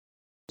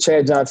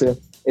Chad Johnson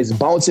is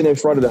bouncing in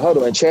front of the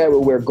huddle, and Chad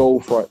would wear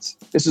gold fronts.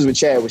 This is when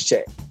Chad was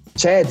Chad.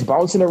 Chad's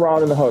bouncing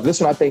around in the huddle.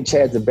 This one I think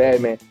Chad's a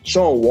bad man.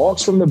 Sean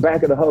walks from the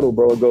back of the huddle,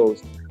 bro, and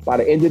goes, by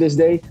the end of this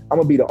day, I'm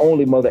going to be the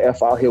only mother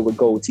F out here with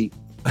gold teeth.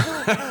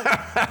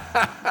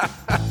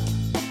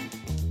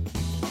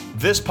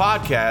 This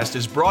podcast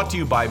is brought to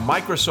you by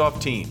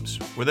Microsoft Teams.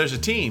 Where there's a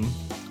team,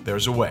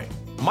 there's a way.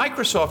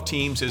 Microsoft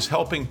Teams is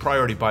helping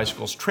Priority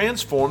Bicycles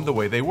transform the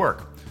way they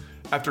work.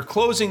 After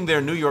closing their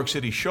New York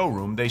City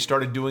showroom, they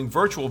started doing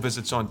virtual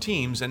visits on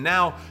Teams, and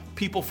now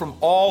people from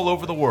all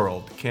over the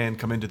world can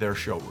come into their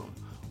showroom.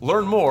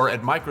 Learn more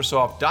at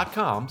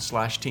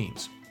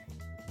Microsoft.com/Teams.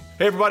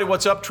 Hey everybody,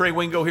 what's up? Trey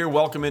Wingo here.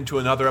 Welcome into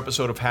another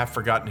episode of Half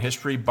Forgotten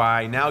History.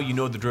 By now you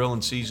know the drill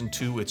in Season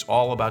 2. It's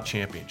all about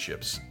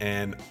championships.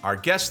 And our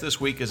guest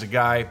this week is a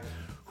guy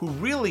who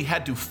really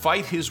had to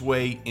fight his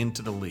way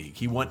into the league.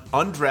 He went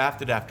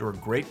undrafted after a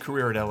great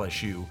career at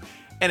LSU,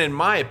 and in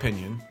my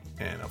opinion,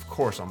 and of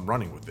course I'm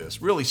running with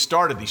this, really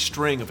started the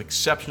string of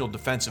exceptional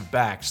defensive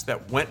backs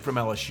that went from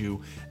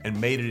LSU and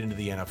made it into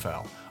the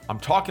NFL. I'm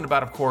talking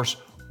about, of course,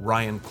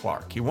 Ryan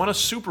Clark. He won a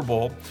Super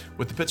Bowl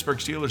with the Pittsburgh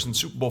Steelers in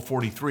Super Bowl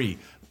 43,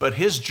 but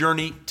his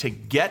journey to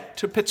get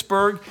to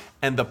Pittsburgh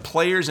and the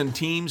players and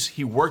teams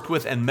he worked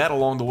with and met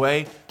along the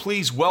way,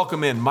 please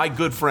welcome in my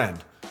good friend,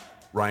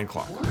 Ryan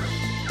Clark.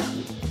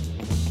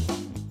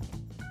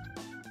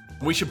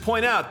 We should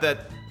point out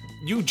that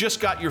you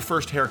just got your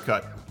first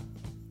haircut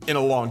in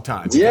a long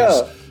time.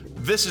 Yeah.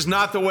 This is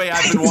not the way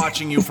I've been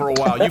watching you for a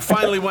while. You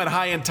finally went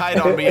high and tight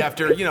on me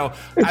after,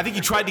 I think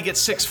you tried to get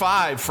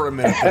 6'5" for a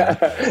minute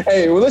there.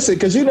 Hey, well, listen,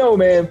 because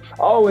man,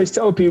 I always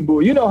tell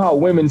people, you know how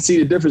women see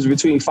the difference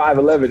between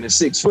 5'11" and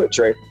 6 foot,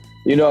 Trey.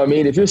 You know what I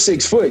mean? If you're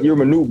 6 foot, you're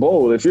Manute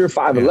Bol. If you're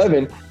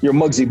 5'11", you're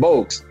Muggsy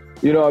Bogues.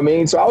 You know what I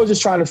mean? So I was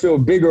just trying to feel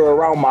bigger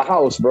around my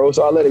house, bro.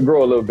 So I let it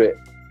grow a little bit.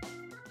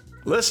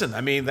 Listen, I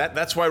mean,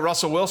 that's why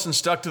Russell Wilson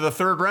stuck to the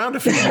third round a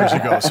few years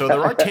ago. So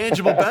there are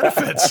tangible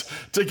benefits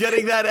to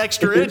getting that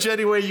extra inch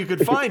any way you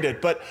could find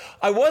it. But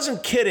I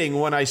wasn't kidding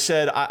when I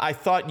said I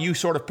thought you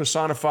sort of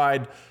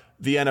personified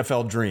the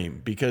NFL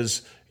dream,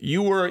 because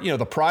you were,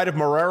 the pride of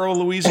Marrero,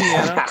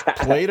 Louisiana,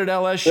 played at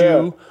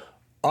LSU,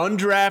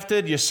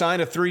 undrafted, you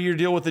sign a 3-year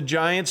deal with the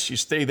Giants, you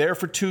stay there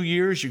for 2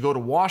 years, you go to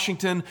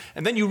Washington,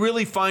 and then you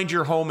really find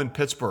your home in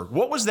Pittsburgh.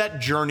 What was that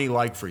journey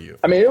like for you?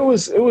 I mean, it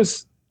was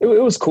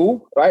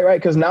cool, right?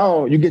 Because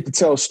now you get to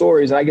tell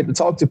stories and I get to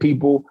talk to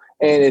people.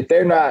 And if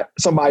they're not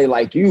somebody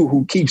like you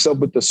who keeps up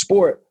with the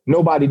sport,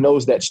 nobody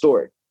knows that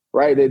story,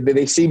 right?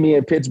 They see me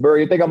in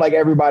Pittsburgh. They think I'm like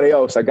everybody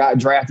else. I got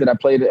drafted. I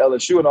played at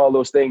LSU and all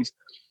those things.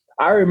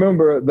 I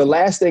remember the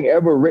last thing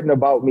ever written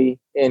about me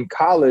in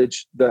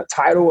college, the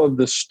title of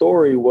the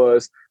story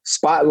was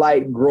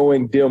Spotlight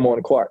Growing Dim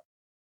on Clark.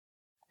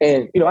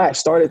 And, I had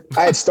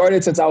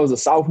started since I was a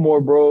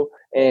sophomore, bro.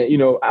 And,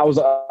 I was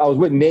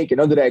with Nick,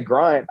 and under that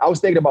grind, I was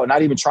thinking about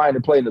not even trying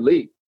to play in the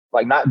league,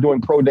 like not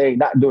doing pro day,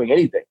 not doing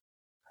anything.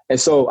 And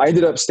so I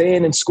ended up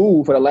staying in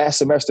school for the last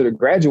semester to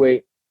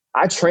graduate.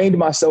 I trained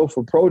myself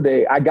for pro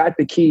day. I got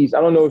the keys.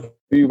 I don't know if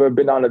you've ever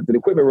been down to the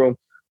equipment room.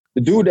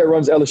 The dude that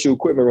runs LSU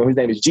equipment room, his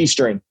name is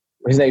G-String.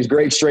 His name's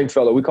Greg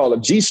Stringfellow. We call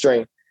him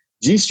G-String.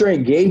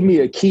 G-String gave me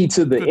a key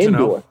to the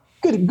indoor.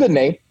 Good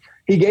name.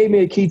 He gave me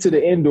a key to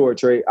the indoor,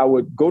 Trey. I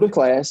would go to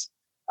class.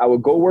 I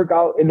would go work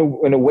out in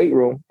the weight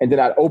room, and then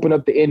I'd open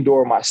up the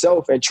indoor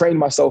myself and train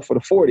myself for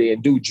the 40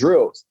 and do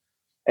drills.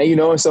 And,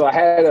 and so I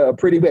had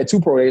we had 2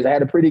 pro days. I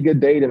had a pretty good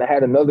day, then I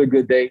had another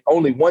good day.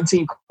 Only one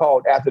team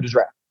called after the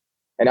draft,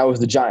 and that was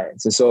the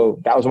Giants. And so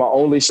that was my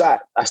only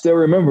shot. I still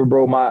remember,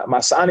 bro,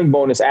 my signing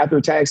bonus after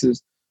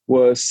taxes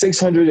was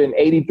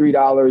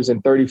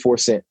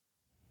 $683.34.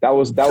 That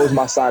was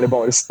my signing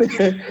bonus.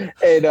 and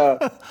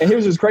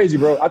here's what's crazy,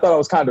 bro. I thought I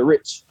was kind of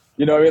rich.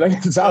 You know what I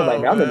mean? So I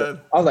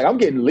was like, I'm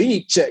getting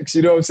league checks.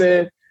 You know what I'm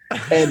saying?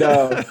 And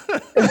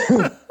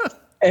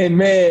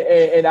and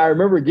I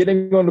remember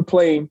getting on the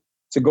plane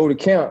to go to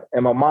camp,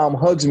 and my mom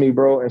hugs me,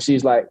 bro, and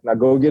she's like, "Now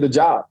go get a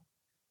job."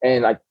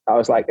 And I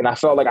was like, and I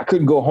felt like I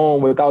couldn't go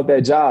home without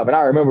that job. And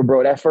I remember,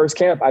 bro, that first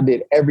camp, I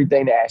did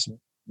everything they asked me: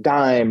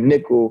 dime,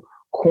 nickel,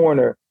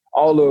 corner.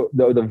 All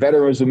the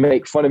veterans would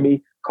make fun of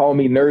me, call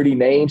me nerdy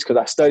names because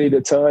I studied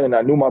a ton and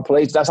I knew my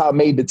place. That's how I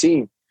made the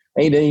team.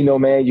 And then,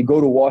 man, you go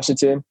to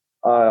Washington.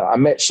 I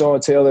met Sean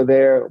Taylor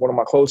there, one of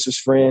my closest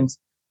friends,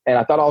 and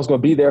I thought I was going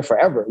to be there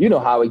forever. You know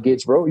how it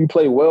gets, bro. You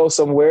play well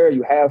somewhere,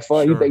 you have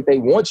fun, sure. You think they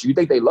want you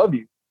think they love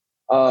you.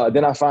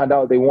 Then I find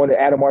out they wanted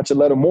Adam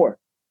Archuleta more,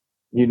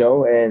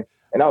 and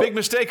big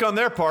mistake on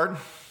their part.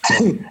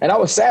 And I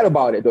was sad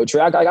about it, though,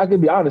 Trey. I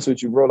can be honest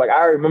with you, bro. Like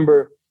I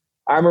remember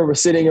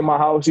sitting in my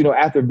house,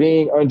 after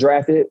being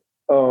undrafted,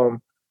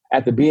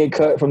 after being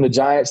cut from the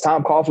Giants.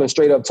 Tom Coughlin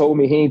straight up told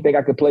me he didn't think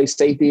I could play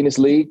safety in this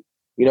league.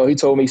 He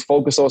told me he's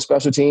focused on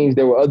special teams.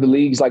 There were other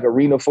leagues like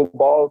Arena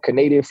Football,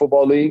 Canadian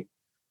Football League,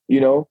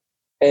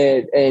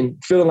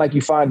 and feeling like you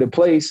find a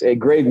place,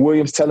 and Greg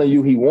Williams telling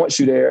you he wants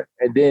you there.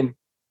 And then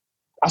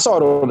I saw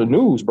it on the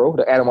news, bro,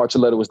 that Adam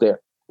Archuleta was there.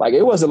 Like,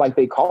 it wasn't like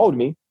they called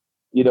me,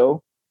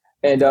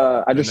 And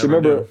I just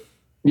remember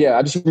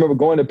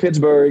going to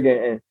Pittsburgh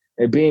and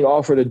and being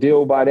offered a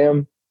deal by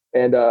them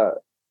and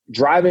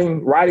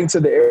riding to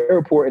the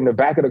airport in the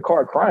back of the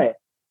car crying.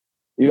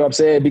 You know what I'm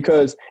saying?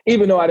 Because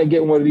even though I didn't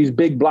get one of these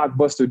big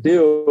blockbuster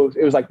deals,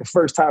 it was like the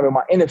first time in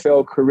my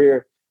NFL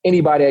career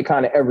anybody had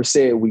kind of ever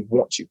said, "We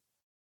want you."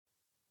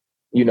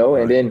 You know,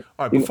 and then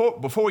all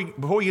right, before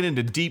we get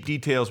into deep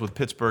details with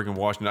Pittsburgh and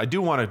Washington, I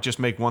do want to just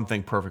make one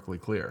thing perfectly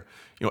clear.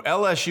 You know,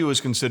 LSU is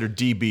considered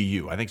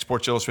DBU. I think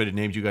Sports Illustrated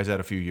named you guys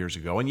that a few years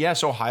ago. And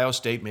yes, Ohio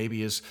State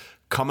maybe is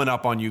coming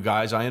up on you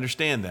guys. I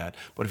understand that.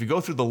 But if you go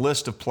through the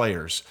list of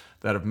players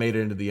that have made it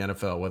into the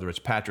NFL, whether it's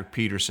Patrick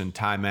Peterson,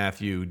 Ty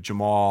Matthew,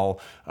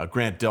 Jamal,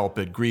 Grant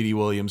Delpit, Greedy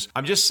Williams,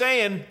 I'm just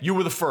saying you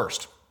were the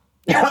first.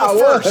 You were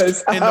the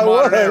first in the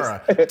modern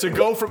era to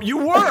go from, you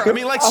were. I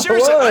mean, like,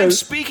 seriously, I'm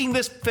speaking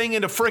this thing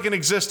into friggin'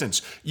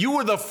 existence. You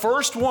were the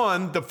first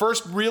one, the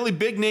first really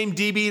big name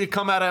DB to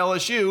come out of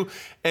LSU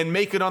and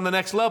make it on the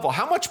next level.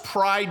 How much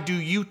pride do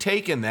you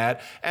take in that?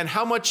 And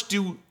how much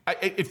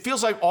it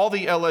feels like all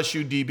the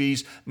LSU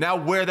DBs now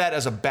wear that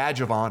as a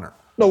badge of honor.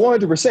 No,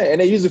 100%. And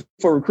they use it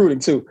for recruiting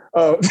too.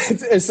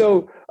 And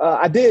so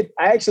I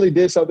actually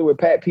did something with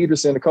Pat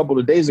Peterson a couple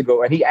of days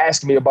ago, and he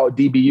asked me about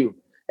DBU.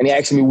 And he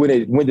asked me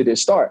when did it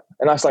start?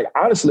 And I was like,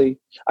 honestly,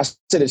 I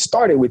said, it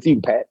started with you,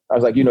 Pat. I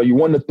was like, you know, you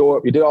won the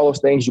Thorpe, you did all those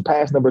things, you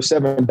passed number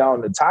 7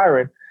 down to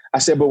Tyron. I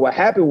said, but what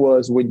happened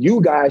was when you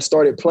guys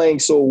started playing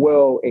so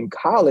well in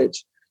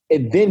college,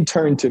 it then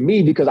turned to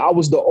me because I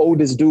was the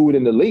oldest dude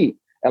in the league.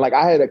 And like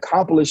I had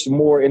accomplished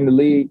more in the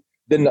league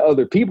than the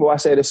other people. I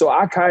said, so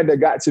I kind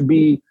of got to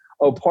be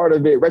a part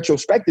of it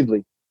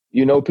retrospectively.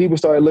 You know, people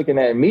started looking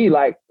at me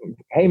like,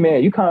 hey,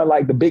 man, you kind of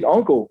like the big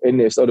uncle in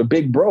this or the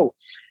big bro.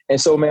 And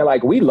so, man,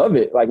 like, we love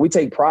it. Like, we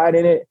take pride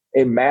in it.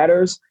 It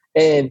matters.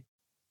 And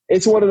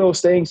it's one of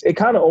those things, it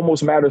kind of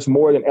almost matters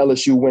more than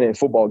LSU winning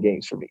football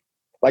games for me.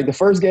 Like, the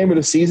first game of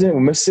the season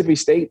when Mississippi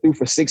State threw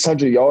for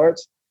 600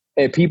 yards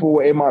and people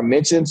were in my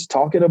mentions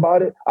talking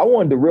about it, I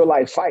wanted the real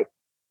life fight.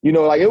 You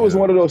know, like, it was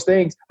one of those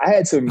things I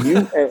had to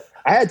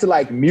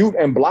mute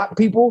and block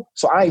people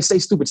so I ain't say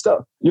stupid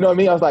stuff. You know what I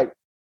mean? I was like,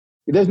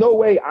 there's no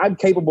way I'm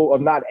capable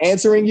of not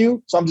answering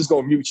you, so I'm just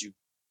going to mute you.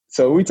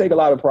 So we take a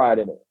lot of pride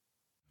in it.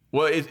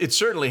 Well, it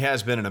certainly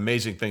has been an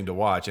amazing thing to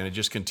watch, and it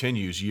just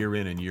continues year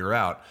in and year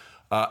out.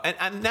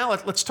 And now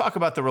let's talk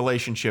about the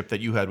relationship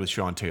that you had with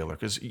Sean Taylor,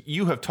 because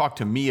you have talked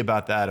to me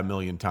about that a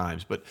million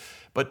times.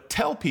 But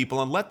tell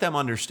people and let them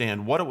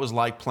understand what it was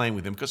like playing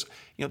with him, because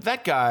you know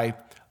that guy.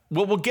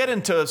 Well, we'll get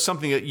into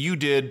something that you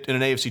did in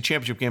an AFC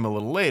Championship game a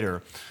little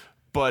later,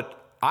 but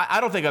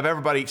I don't think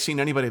I've seen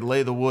anybody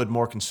lay the wood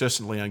more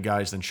consistently on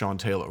guys than Sean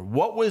Taylor.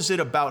 What was it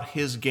about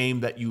his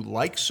game that you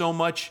like so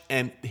much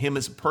and him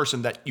as a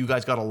person that you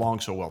guys got along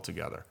so well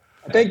together?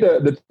 I think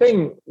the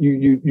thing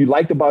you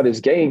liked about his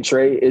game,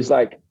 Trey, is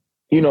like,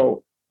 you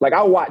know, like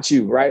I watch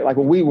you, right? Like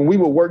when we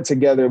would work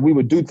together, we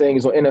would do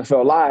things on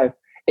NFL Live,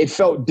 it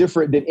felt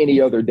different than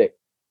any other day.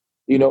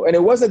 You know, and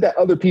it wasn't that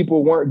other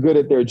people weren't good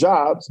at their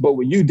jobs, but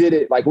when you did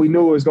it, like we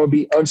knew it was going to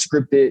be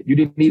unscripted. You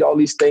didn't need all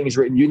these things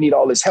written. You need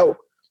all this help.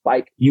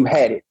 Like you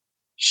had it.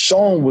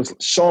 Sean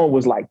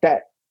was like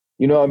that.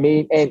 You know what I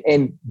mean?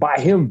 And by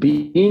him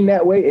being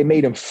that way, it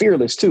made him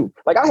fearless too.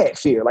 Like I had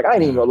fear. Like I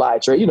ain't even gonna lie,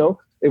 Trey. You know,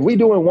 if we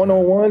doing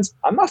one-on-ones,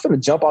 I'm not gonna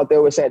jump out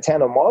there with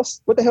Santana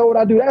Moss. What the hell would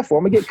I do that for?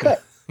 I'm gonna get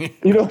cut. You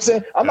know what I'm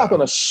saying? I'm not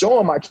gonna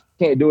show him I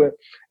can't do it.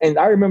 And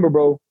I remember,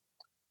 bro,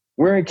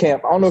 we're in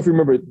camp. I don't know if you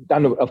remember. I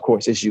know, of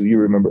course, it's you. You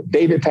remember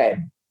David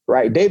Patton,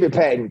 right? David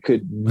Patton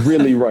could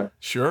really run.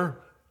 Sure.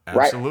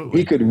 Absolutely. Right?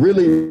 He could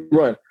really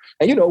run.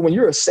 And, you know, when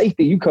you're a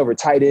safety, you cover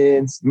tight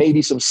ends,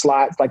 maybe some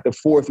slots, like the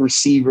fourth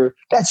receiver.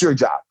 That's your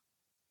job.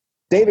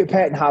 David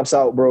Patton hops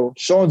out, bro.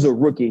 Sean's a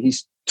rookie.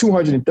 He's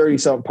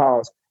 230-something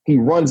pounds. He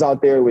runs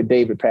out there with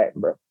David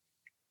Patton, bro.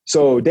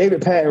 So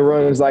David Patton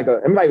runs like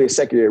it might be a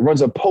secondary,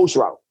 runs a post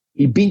route.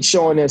 He beats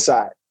Sean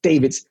inside.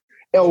 David's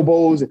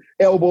elbows and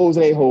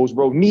a-holes,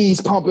 bro.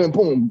 Knees pumping,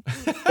 boom,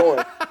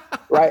 going,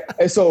 right?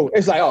 And so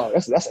it's like, oh,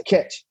 that's a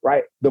catch,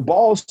 right? The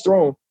ball's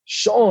thrown.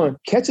 Sean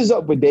catches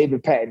up with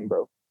David Patton,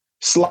 bro.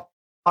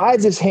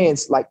 Slides his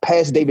hands like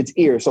past David's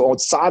ear, so on the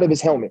side of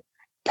his helmet.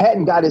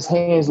 Patton got his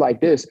hands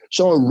like this.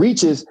 Sean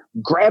reaches,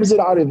 grabs it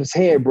out of his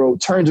hand, bro,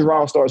 turns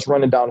around, starts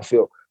running down the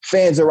field.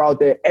 Fans are out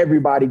there.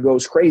 Everybody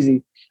goes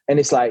crazy. And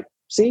it's like,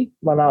 see,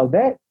 well, now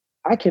that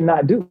I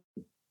cannot do,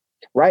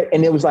 right?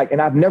 And it was like,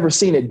 and I've never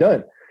seen it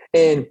done.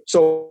 And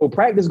so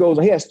practice goes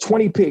on. He has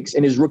 20 picks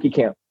in his rookie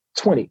camp,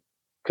 20,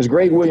 because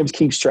Greg Williams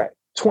keeps track,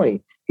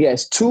 20. He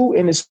has 2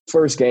 in his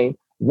first game,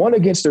 1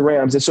 against the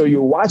Rams. And so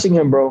you're watching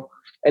him, bro.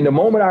 And the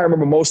moment I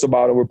remember most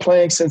about it, we're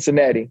playing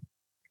Cincinnati.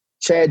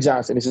 Chad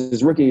Johnson, this is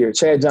his rookie year.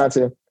 Chad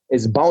Johnson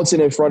is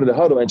bouncing in front of the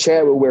huddle, and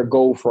Chad would wear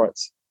gold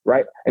fronts,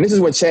 right? And this is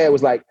when Chad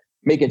was like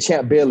making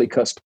Champ Bailey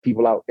cuss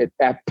people out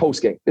at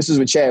postgame. This is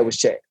when Chad was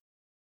Chad.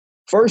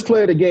 First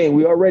play of the game,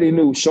 we already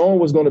knew Sean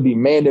was going to be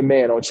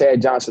man-to-man on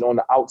Chad Johnson on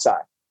the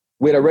outside.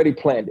 We had already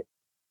planned it,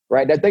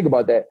 right? Now think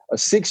about that. A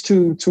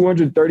 6'2",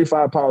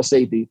 235-pound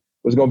safety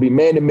was going to be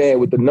man-to-man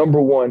with the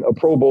number 1, a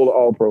Pro Bowler,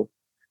 All-Pro.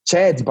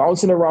 Chad's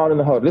bouncing around in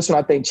the huddle. This one,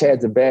 I think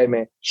Chad's a bad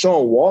man.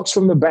 Sean walks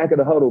from the back of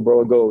the huddle,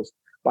 bro, and goes,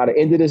 by the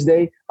end of this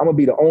day, I'm going to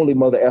be the only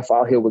mother F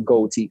out here with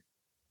gold teeth.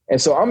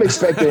 And so I'm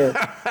expecting,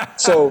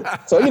 so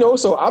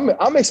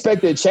I'm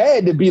expecting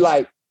Chad to be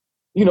like,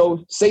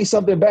 say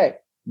something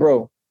back.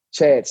 Bro,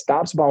 Chad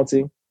stops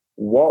bouncing,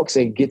 walks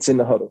and gets in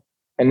the huddle.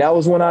 And that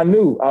was when I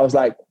knew. I was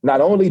like,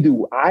 not only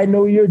do I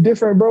know you're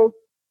different, bro,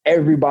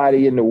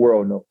 everybody in the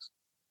world knows.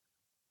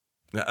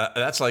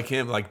 That's like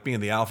him, like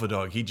being the alpha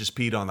dog. He just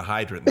peed on the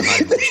hydrant, and the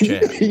hydrant's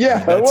Chad.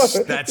 Yeah, that's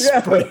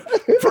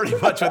pretty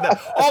much what that.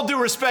 All due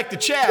respect to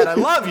Chad, I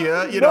love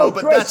you,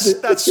 but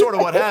that's sort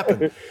of what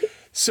happened.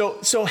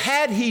 So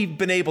had he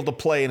been able to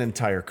play an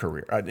entire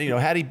career,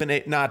 had he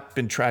not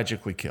been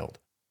tragically killed,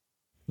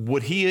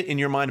 would he, in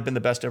your mind, have been the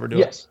best ever do it?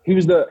 Yes, he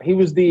was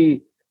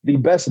the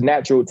best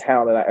natural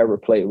talent I ever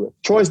played with.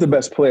 Troy's the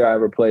best player I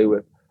ever played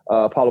with,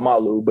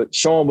 Palomalu, but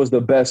Sean was the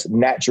best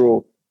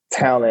natural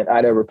talent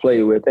I'd ever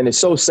played with. And it's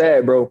so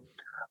sad, bro.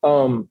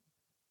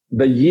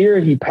 The year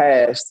he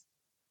passed,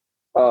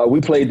 we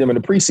played them in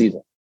the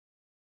preseason.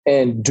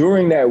 And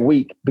during that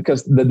week,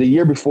 because the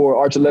year before,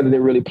 Archuleta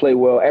didn't really play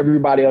well,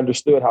 everybody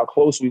understood how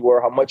close we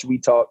were, how much we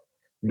talked.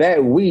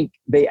 That week,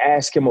 they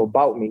asked him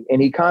about me.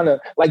 And he kind of,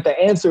 like, the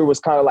answer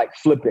was kind of like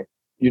flippant,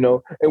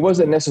 It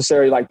wasn't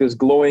necessarily like this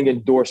glowing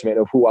endorsement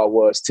of who I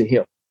was to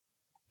him.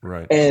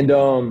 Right. And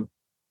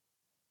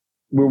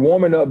we're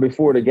warming up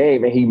before the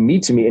game, and he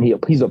meets me, and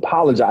he's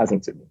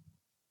apologizing to me,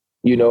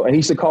 and he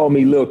used to call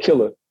me Lil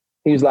Killer.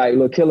 He was like,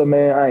 Lil Killer,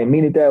 man, I ain't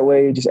mean it that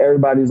way. Just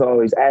everybody's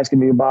always asking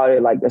me about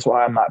it. Like, that's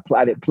why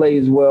I didn't play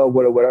as well,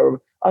 whatever.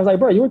 I was like,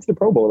 bro, you went to the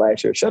Pro Bowl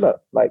last year. Shut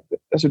up. Like,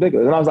 that's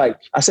ridiculous. And I was like,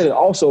 I said it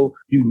also,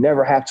 you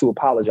never have to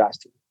apologize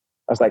to me.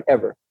 I was like,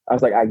 ever. I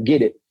was like, I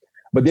get it.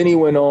 But then he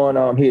went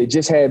on, he had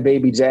just had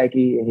baby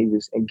Jackie, and he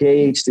was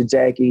engaged to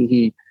Jackie.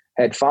 He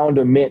had found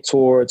a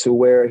mentor to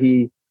where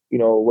he,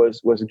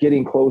 was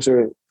getting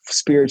closer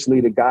spiritually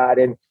to God.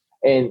 And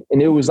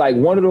it was like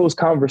one of those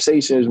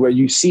conversations where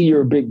you see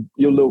your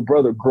little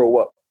brother grow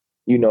up,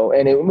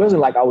 and it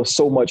wasn't like I was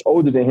so much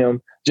older than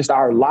him, just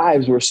our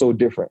lives were so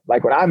different.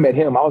 Like when I met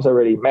him, I was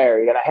already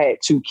married and I had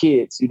 2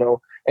 kids,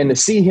 and to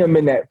see him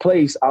in that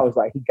place, I was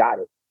like, he got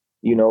it,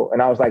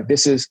 and I was like,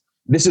 this is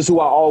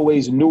who I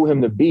always knew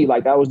him to be.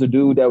 Like that was the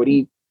dude that would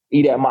eat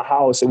at my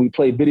house and we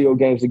played video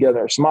games together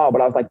and smile.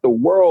 But I was like, the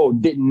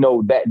world didn't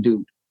know that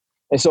dude.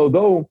 And so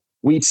though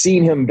we'd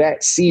seen him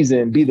that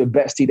season be the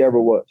best he'd ever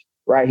was,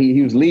 right?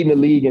 He was leading the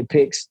league in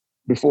picks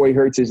before he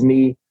hurts his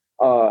knee.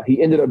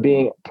 He ended up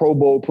being a Pro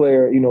Bowl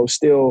player,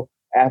 still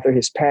after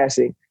his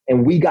passing.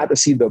 And we got to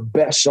see the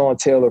best Sean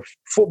Taylor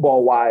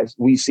football-wise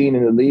we've seen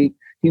in the league.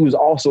 He was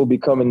also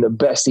becoming the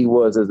best he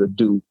was as a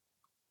dude,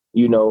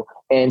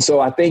 And so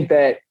I think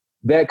that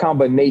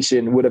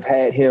combination would have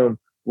had him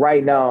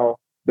right now.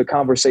 The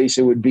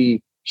conversation would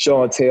be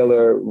Sean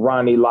Taylor,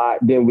 Ronnie Lott.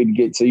 Then we'd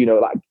get to,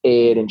 like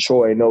Ed and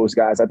Troy and those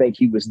guys. I think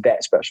he was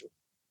that special.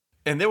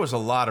 And there was a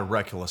lot of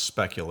reckless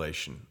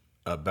speculation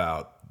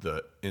about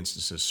the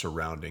instances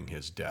surrounding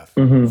his death.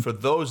 Mm-hmm. For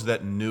those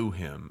that knew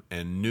him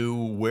and knew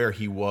where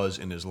he was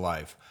in his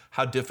life,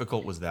 how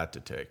difficult was that to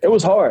take? It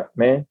was hard,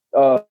 man.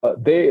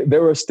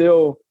 There were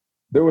still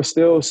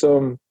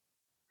some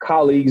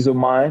colleagues of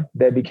mine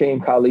that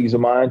became colleagues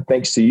of mine,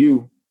 thanks to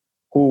you,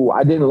 who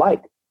I didn't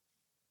like,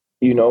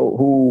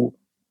 who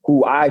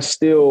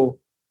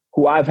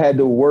I've had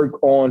to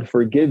work on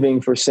forgiving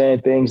for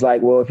saying things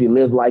like, well, if you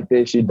live like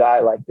this, you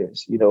die like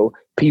this,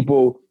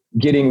 people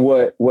getting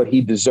what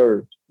he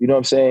deserved, you know what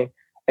I'm saying?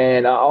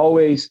 And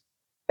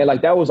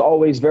that was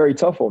always very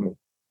tough on me.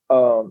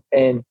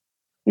 And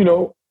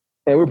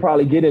we'll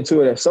probably get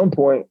into it at some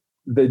point.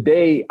 The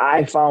day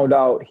I found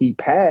out he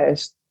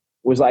passed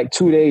was like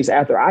 2 days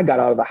after I got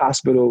out of the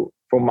hospital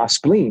from my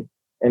spleen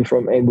and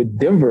with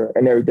Denver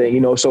and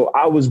everything, so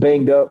I was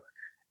banged up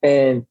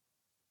so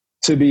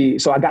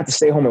I got to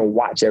stay home and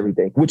watch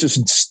everything, which is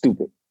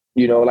stupid.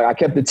 I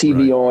kept the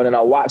TV on and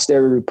I watched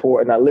every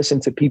report and I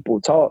listened to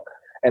people talk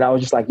and I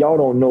was just like, y'all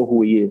don't know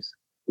who he is,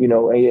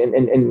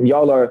 and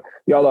y'all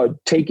are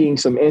taking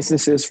some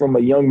instances from a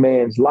young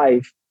man's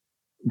life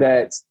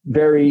that's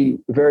very,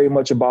 very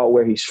much about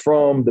where he's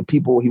from, the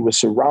people he was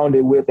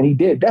surrounded with. And he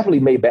definitely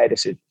made bad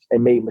decisions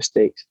and made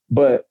mistakes,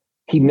 but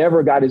he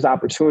never got his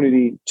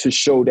opportunity to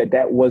show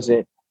that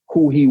wasn't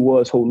who he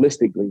was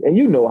holistically. And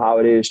you know how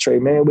it is, Trey,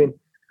 man, when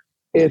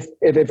if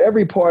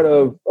every part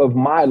of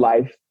my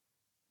life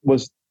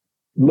was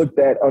looked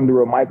at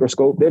under a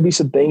microscope, there'd be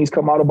some things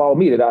come out about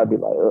me that I'd be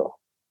like, oh,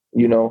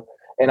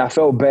 and I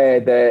felt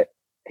bad that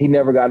he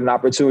never got an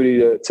opportunity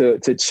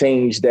to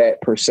change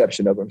that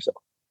perception of himself.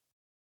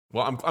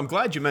 Well, I'm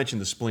glad you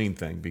mentioned the spleen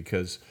thing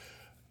because,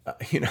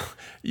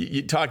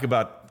 you talk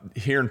about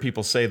hearing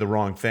people say the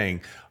wrong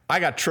thing. I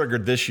got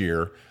triggered this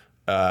year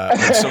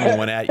when someone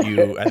went at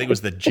you. I think it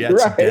was the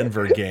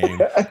Jets-Denver game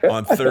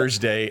on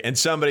Thursday, and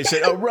somebody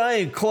said, "Oh,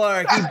 Ryan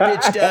Clark, you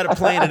bitched out of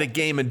playing at a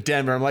game in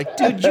Denver." I'm like,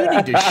 dude, you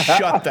need to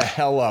shut the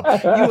hell up.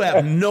 You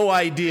have no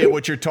idea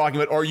what you're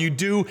talking about, or you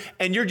do,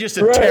 and you're just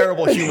a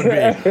terrible human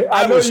being.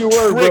 I was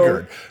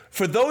triggered. Bro.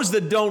 For those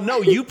that don't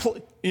know, you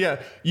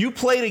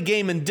played a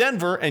game in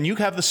Denver, and you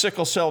have the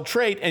sickle cell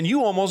trait, and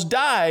you almost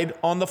died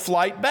on the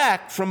flight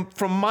back from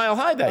Mile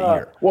High that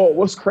year. Well,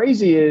 what's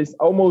crazy is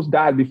I almost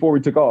died before we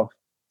took off,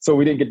 so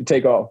we didn't get to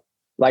take off.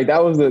 Like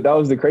that was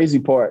the crazy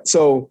part.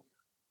 So,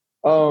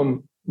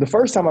 the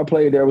first time I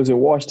played there was in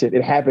Washington.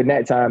 It happened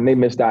that time. They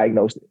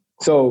misdiagnosed it.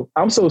 So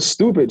I'm so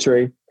stupid,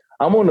 Trey.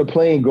 I'm on the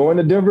plane going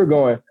to Denver,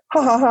 going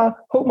ha ha ha.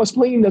 Hope my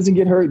spleen doesn't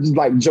get hurt. Just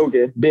like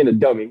joking, being a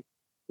dummy.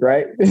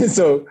 Right. And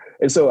so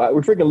we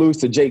freaking lose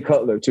to Jay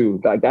Cutler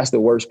too. Like that's the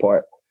worst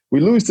part.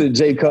 We lose to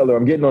Jay Cutler.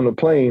 I'm getting on the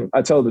plane.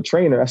 I tell the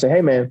trainer, I say, "Hey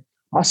man,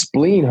 my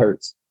spleen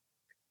hurts."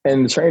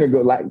 And the trainer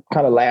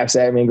kind of laughs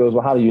at me and goes,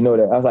 "Well, how do you know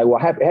that?" I was like, "Well,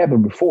 it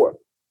happened before."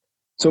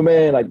 So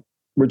man, like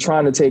we're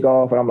trying to take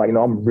off and I'm like,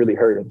 "No, I'm really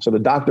hurting." So the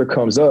doctor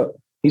comes up.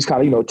 He's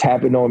kind of,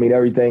 tapping on me and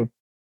everything.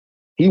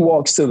 He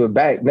walks to the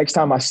back. Next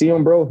time I see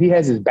him, bro, he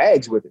has his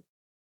bags with him.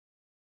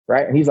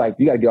 Right. And he's like,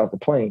 "You got to get off the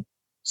plane."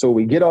 So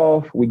we get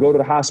off, we go to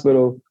the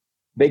hospital.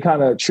 They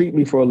kind of treat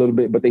me for a little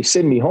bit, but they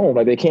send me home.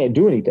 Like they can't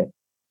do anything.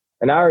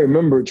 And I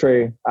remember,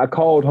 Trey, I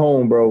called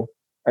home, bro.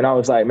 And I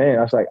was like,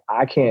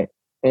 I can't.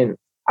 And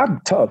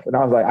I'm tough. And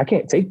I was like, I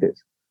can't take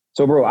this.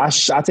 So, bro, I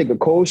take a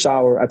cold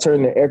shower. I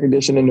turn the air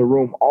conditioning in the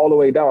room all the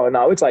way down. And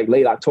now it's like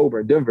late October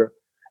in Denver.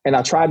 And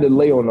I tried to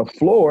lay on the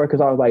floor because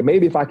I was like,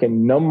 maybe if I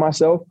can numb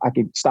myself, I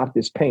can stop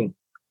this pain.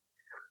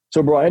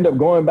 So, bro, I ended up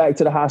going back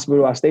to the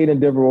hospital. I stayed in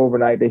Denver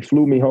overnight. They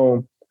flew me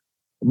home.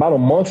 About a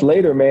month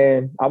later,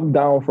 man, I'm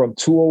down from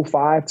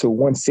 205 to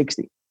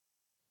 160.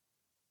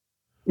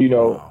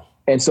 Wow.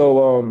 And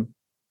so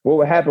what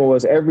would happen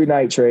was every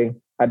night, Trey,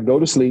 I'd go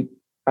to sleep.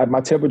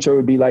 My temperature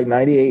would be like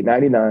 98,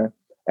 99.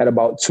 At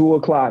about 2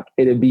 o'clock,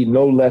 it'd be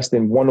no less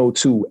than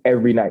 102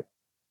 every night.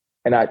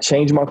 And I'd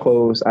change my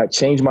clothes, I'd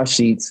change my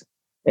sheets,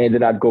 and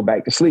then I'd go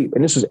back to sleep.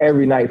 And this was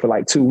every night for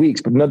like 2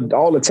 weeks, but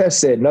all the tests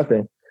said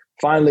nothing.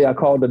 Finally, I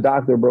called the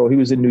doctor, bro. He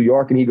was in New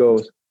York, and he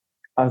goes,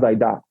 I was like,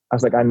 "Doc," I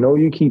was like, "I know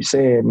you keep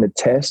saying the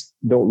tests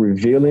don't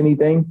reveal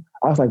anything."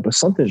 I was like, "But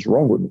something's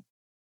wrong with me."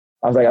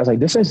 I was like,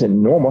 "This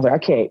isn't normal." I was like,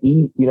 "I can't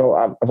eat." I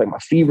was like, "My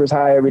fever's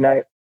high every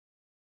night."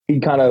 He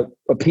kind of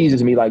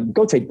appeases me like,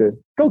 go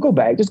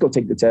back. Just go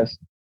take the test.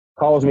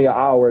 Calls me an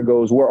hour and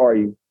goes, "Where are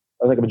you?"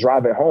 I was like, "I'm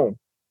driving home."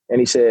 And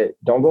he said,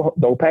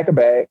 don't pack a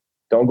bag.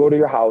 Don't go to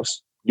your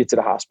house. Get to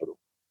the hospital.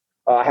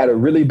 I had a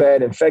really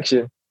bad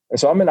infection. And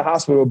so I'm in the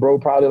hospital, bro,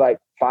 probably like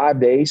 4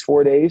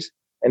 days.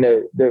 And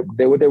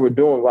what they were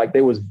doing, like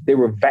they would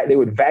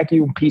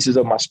vacuum pieces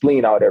of my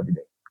spleen out every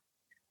day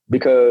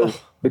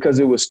because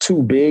it was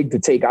too big to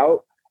take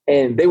out.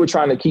 And they were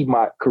trying to keep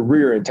my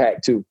career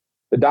intact too.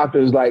 The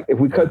doctor's like, if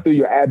we cut through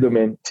your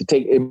abdomen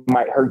it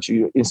might hurt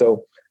you. And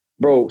so,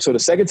 bro, the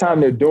second time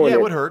they're doing it.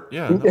 It would hurt.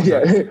 Yeah.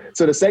 Yeah.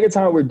 So the second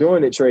time we're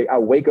doing it, Trey, I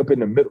wake up in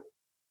the middle.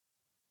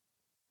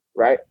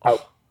 Right.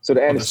 So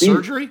the anesthesia. The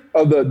surgery?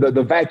 Of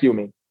the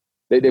vacuuming.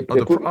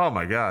 Oh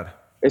my God.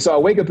 And so I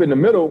wake up in the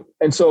middle.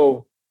 And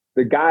so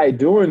the guy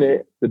doing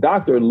it, the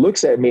doctor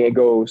looks at me and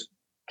goes,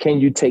 "Can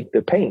you take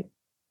the pain?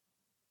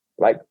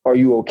 Like, are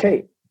you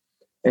okay?"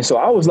 And so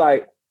I was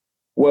like,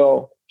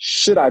 well,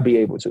 should I be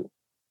able to?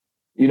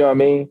 You know what I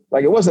mean?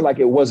 Like, it wasn't like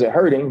it wasn't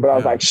hurting, but I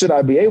was like, should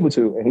I be able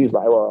to? And he was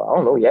like, "Well, I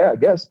don't know. Yeah, I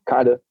guess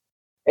kind of."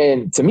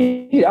 And to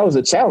me, that was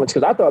a challenge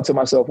because I thought to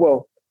myself,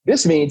 well,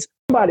 this means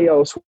somebody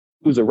else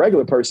who's a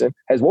regular person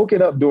has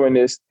woken up doing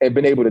this and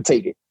been able to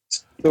take it.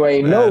 So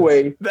ain't no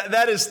way.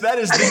 That is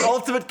the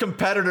ultimate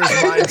competitor's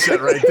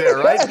mindset right there,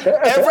 right?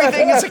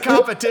 Everything is a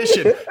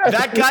competition.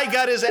 That guy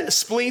got his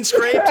spleen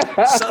scraped.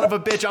 Son of a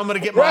bitch, I'm going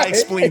to get my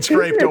spleen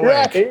scraped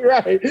away.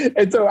 Right.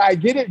 And so I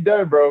get it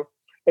done, bro.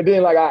 And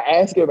then like I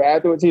asked him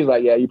afterwards, he's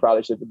like, "Yeah, you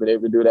probably shouldn't have been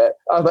able to do that."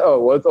 I was like, "Oh,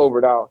 well, it's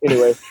over now."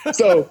 Anyway,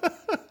 so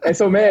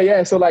man,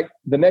 yeah. So like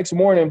the next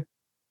morning,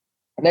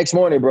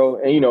 bro,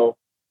 and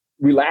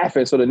we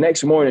laughing. So the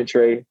next morning,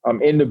 Trey,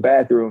 I'm in the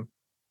bathroom.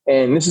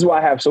 And this is why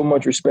I have so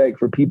much respect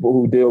for people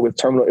who deal with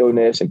terminal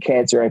illness and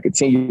cancer and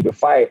continue to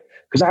fight.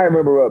 Because I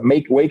remember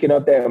waking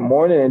up that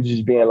morning and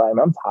just being like,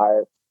 "I'm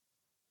tired."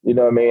 You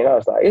know what I mean? I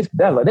was like,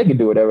 they can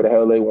do whatever the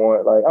hell they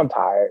want. Like, I'm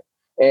tired.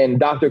 And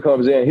doctor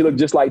comes in. He looked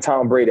just like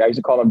Tom Brady. I used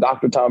to call him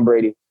Dr. Tom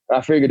Brady. And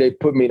I figured they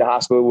put me in the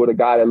hospital with a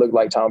guy that looked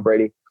like Tom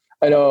Brady.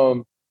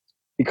 And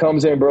he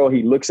comes in, bro.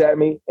 He looks at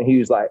me and he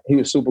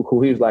was super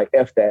cool. He was like,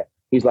 "F that."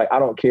 He's like, "I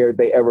don't care if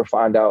they ever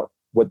find out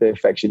what the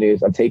infection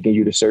is. I'm taking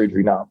you to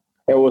surgery now."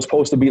 It was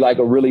supposed to be like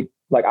a really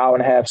like hour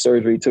and a half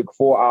surgery. It took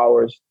 4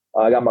 hours.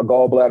 I got my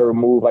gallbladder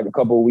removed like a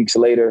couple of weeks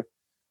later.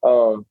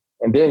 And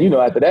then,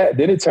 after that,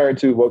 then it turned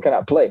to, well, can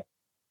I play?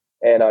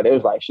 And it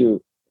was like,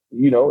 shoot,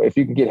 if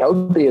you can get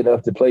healthy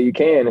enough to play, you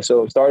can. And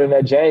so starting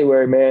that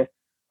January, man,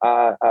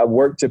 I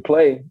worked to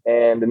play.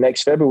 And the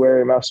next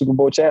February, I'm Super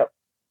Bowl champ.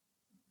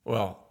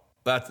 Well,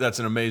 That's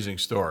an amazing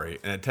story.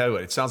 And I tell you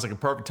what, it sounds like a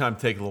perfect time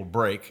to take a little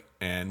break.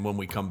 And when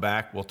we come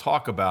back, we'll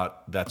talk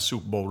about that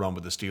Super Bowl run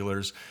with the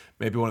Steelers,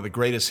 maybe one of the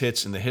greatest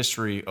hits in the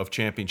history of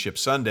Championship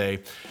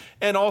Sunday,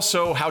 and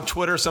also how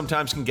Twitter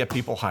sometimes can get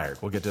people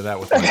hired. We'll get to that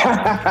with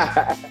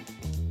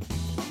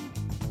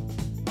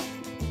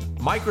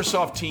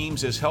Microsoft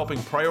Teams is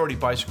helping Priority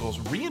Bicycles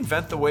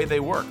reinvent the way they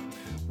work.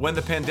 When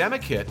the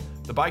pandemic hit,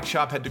 the bike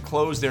shop had to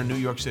close their New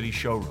York City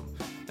showroom.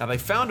 Now, they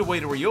found a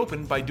way to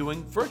reopen by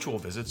doing virtual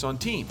visits on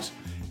Teams.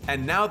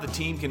 And now the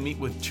team can meet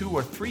with 2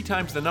 or 3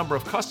 times the number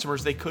of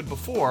customers they could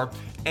before,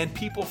 and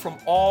people from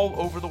all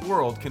over the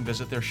world can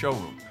visit their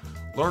showroom.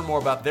 Learn more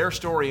about their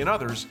story and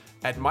others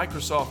at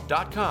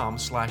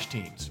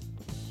Microsoft.com/Teams.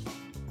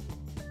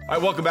 All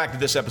right, welcome back to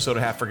this episode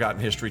of Half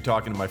Forgotten History,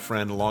 talking to my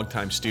friend, a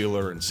longtime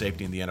Steeler and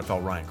safety in the NFL,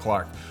 Ryan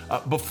Clark.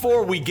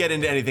 Before we get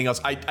into anything else,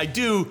 I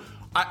do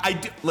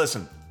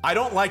listen, I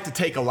don't like to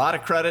take a lot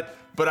of credit,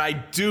 but I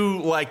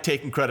do like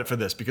taking credit for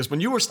this, because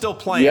when you were still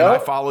playing, I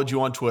followed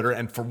you on Twitter,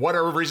 and for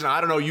whatever reason, I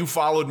don't know, you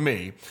followed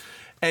me,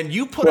 and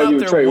you put out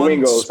there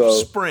one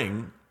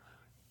spring,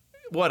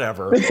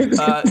 whatever.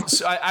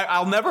 So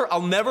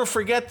I'll never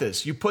forget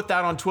this. You put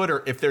that on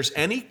Twitter. If there's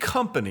any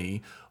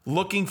company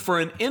looking for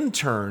an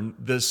intern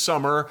this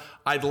summer,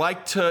 I'd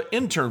like to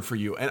intern for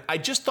you. And I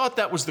just thought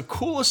that was the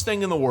coolest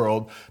thing in the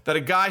world, that a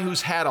guy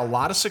who's had a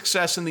lot of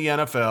success in the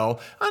NFL,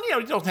 and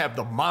you don't have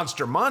the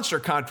monster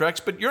contracts,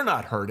 but you're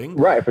not hurting.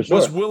 Right, for sure.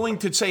 Was willing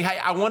to say, hey,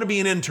 I want to be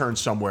an intern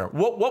somewhere.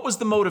 What was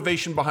the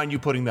motivation behind you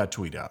putting that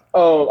tweet out?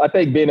 I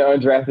think being an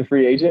undrafted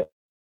free agent.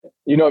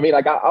 You know what I mean?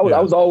 Like I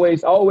was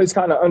always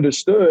kind of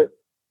understood,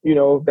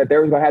 that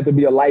there was going to have to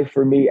be a life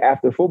for me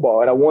after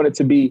football, and I wanted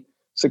to be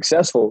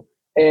successful.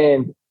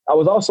 And I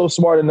was also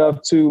smart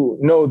enough to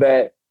know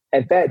that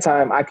at that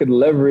time I could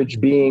leverage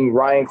being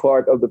Ryan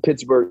Clark of the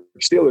Pittsburgh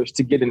Steelers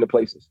to get into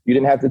places. You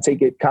didn't have to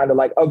take it kind of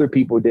like other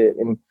people did.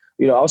 And,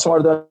 I was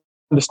smart enough to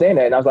understand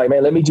that. And I was like,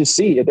 man, let me just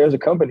see if there's a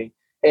company.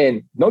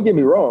 And don't get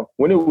me wrong,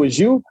 when it was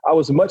you, I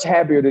was much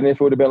happier than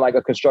if it would have been like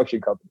a construction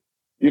company.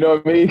 You know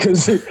what I mean?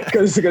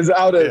 Because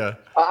I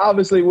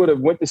obviously would have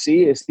went to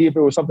see if it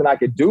was something I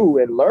could do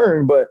and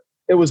learn, but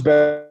it was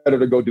better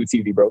to go do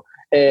TV, bro.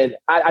 And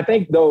I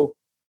think though,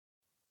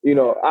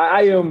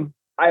 I am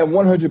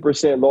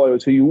 100% loyal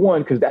to you,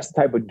 one, because that's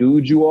the type of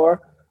dude you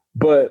are.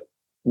 But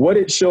what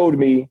it showed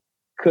me,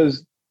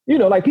 because,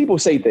 like people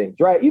say things,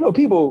 right?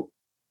 People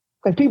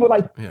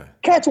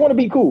cats want to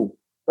be cool,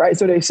 right?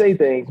 So they say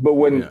things. But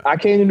when I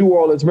came to New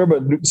Orleans, remember,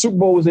 the Super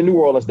Bowl was in New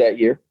Orleans that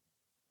year,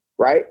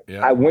 right?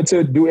 Yeah. I went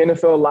to do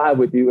NFL Live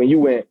with you, and you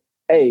went,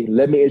 hey,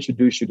 let me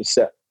introduce you to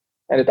Seth.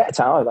 And at that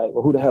time, I was like,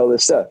 well, who the hell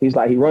is Seth? He's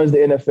like, he runs the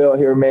NFL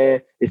here,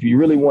 man. If you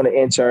really want to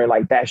intern,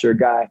 like, that's your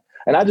guy.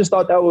 And I just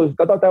thought that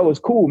was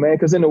cool, man.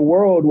 Because in a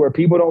world where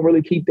people don't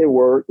really keep their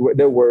word,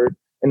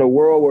 in a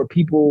world where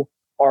people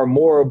are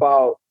more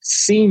about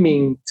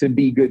seeming to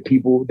be good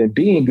people than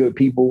being good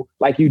people,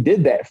 like, you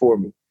did that for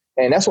me.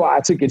 And that's why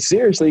I took it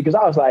seriously, because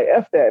I was like,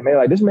 F that, man.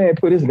 Like, this man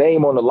put his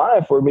name on the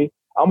line for me.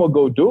 I'm going to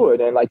go do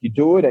it. And like, you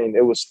do it, and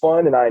it was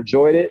fun, and I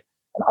enjoyed it.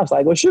 And I was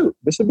like, well, shoot,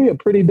 this would be a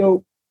pretty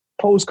dope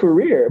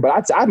post-career.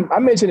 But I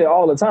mention it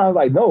all the time.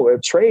 Like, no,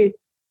 if Trey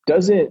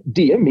doesn't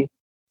DM me,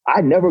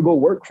 I never go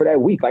work for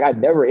that week. Like, I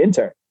never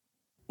intern.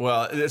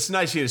 Well, it's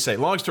nice of you to say.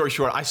 Long story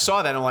short, I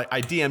saw that, and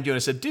I DM'd you, and I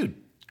said, dude,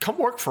 come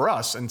work for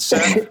us. And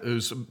Seth,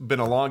 who's been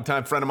a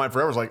longtime friend of mine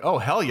forever, was like, oh,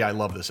 hell yeah, I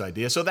love this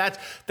idea. So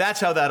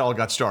that's how that all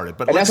got started.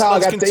 But let's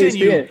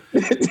continue.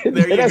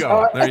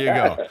 There you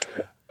go.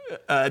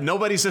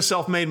 Nobody's a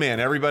self-made man.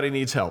 Everybody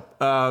needs help.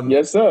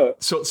 Yes, sir.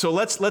 So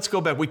let's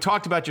go back. We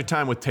talked about your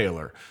time with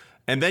Taylor,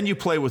 and then you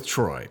play with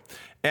Troy.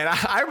 And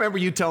I remember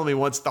you telling me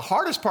once, the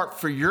hardest part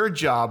for your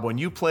job when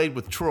you played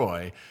with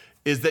Troy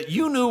is that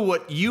you knew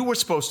what you were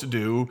supposed to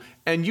do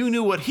and you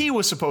knew what he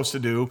was supposed to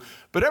do.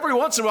 But every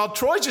once in a while,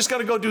 Troy's just got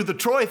to go do the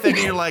Troy thing.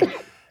 And you're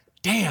like,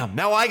 damn,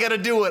 now I got to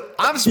do what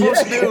I'm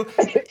supposed to do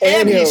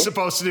and he's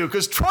supposed to do.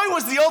 Because Troy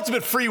was the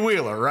ultimate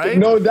freewheeler, right?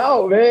 No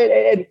doubt,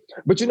 man.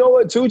 But you know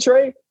what, too,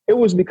 Trey? It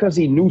was because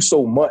he knew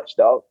so much,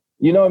 dog.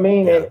 You know what I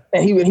mean? Yeah.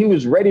 And he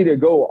was ready to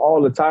go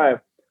all the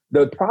time.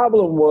 The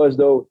problem was,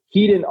 though,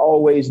 he didn't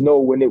always know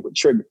when it would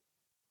trigger.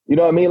 You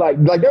know what I mean?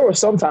 Like there were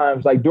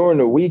sometimes, like during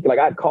the week, like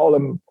I'd call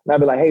him and I'd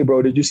be like, hey,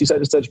 bro, did you see such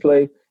and such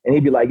play? And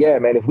he'd be like, yeah,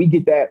 man, if we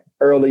get that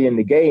early in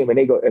the game and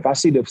if I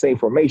see the same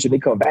formation, they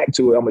come back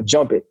to it, I'm going to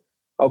jump it.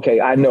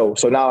 Okay, I know.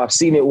 So now I've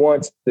seen it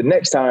once. The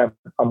next time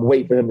I'm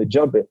waiting for him to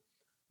jump it.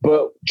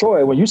 But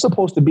Troy, when you're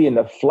supposed to be in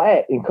the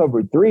flat in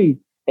cover 3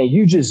 and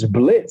you just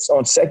blitz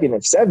on 2nd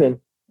and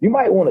 7, you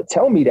might want to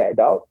tell me that,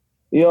 dog.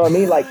 You know what I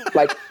mean? Like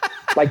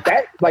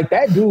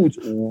that dude's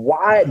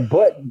wide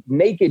butt,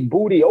 naked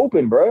booty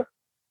open, bro.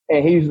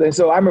 And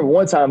so I remember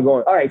one time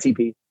going, all right,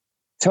 TP,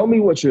 tell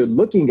me what you're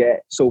looking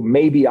at so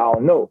maybe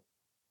I'll know.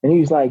 And he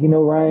was like,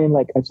 Ryan,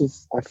 like,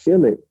 I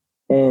feel it.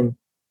 And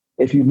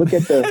if you look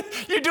at the...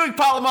 You're doing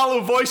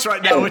Palomalu voice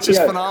right now, which is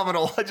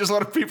phenomenal. I just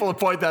wanted people to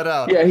point that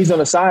out. Yeah, he's on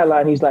the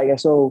sideline. He's like,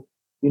 so,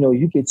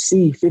 you could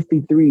see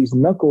 53's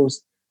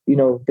knuckles,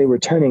 they were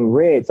turning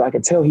red. So I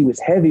could tell he was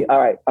heavy. All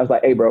right. I was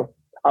like, hey, bro,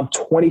 I'm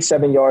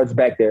 27 yards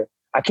back there.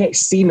 I can't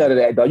see none of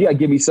that, dog. You got to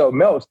give me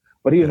something else.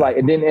 But he was like,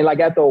 and like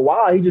after a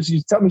while, he just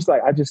used to tell me, he's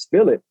like, I just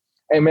feel it.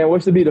 And man,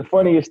 what's to be the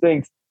funniest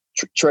thing,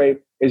 Trey,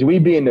 is we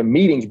be in the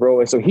meetings,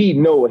 bro. And so he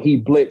know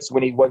he blitzed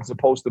when he wasn't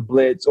supposed to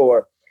blitz,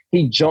 or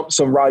he jumped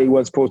some route he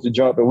wasn't supposed to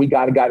jump, and we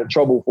got in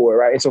trouble for it,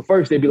 right? And so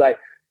first they'd be like,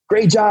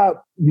 great job,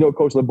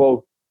 Coach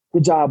LeBeau.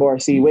 Good job,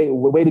 RC.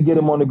 Way to get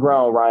him on the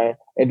ground, Ryan.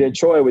 And then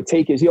Troy would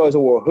take he always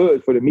wore a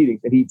hood for the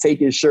meetings, and he'd take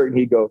his shirt and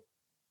he'd go,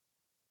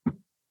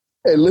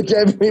 and look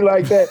at me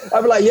like that.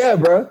 I'd be like, yeah,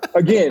 bro.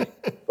 Again,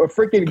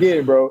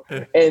 bro.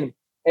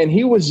 And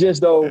he was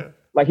just, though,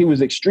 like he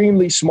was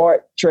extremely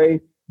smart,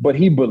 Trey, but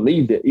he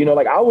believed it.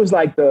 Like I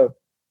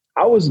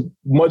was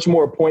much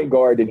more point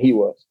guard than he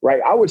was,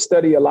 right? I would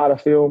study a lot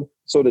of film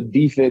so the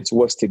defense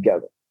was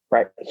together,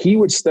 right? He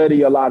would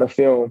study a lot of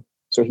film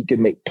so he could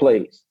make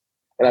plays.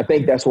 And I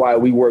think that's why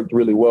we worked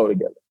really well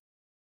together.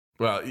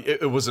 Well,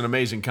 it was an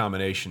amazing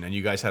combination, and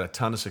you guys had a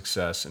ton of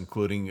success,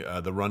 including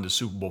the run to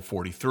Super Bowl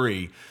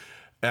 43,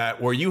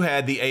 where you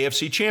had the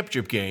AFC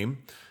Championship game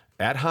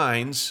at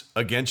Heinz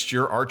against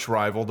your arch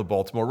rival, the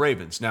Baltimore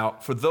Ravens. Now,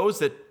 for those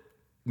that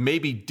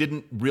maybe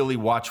didn't really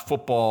watch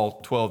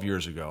football 12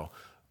 years ago,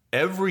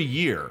 every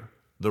year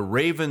the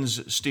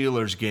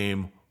Ravens-Steelers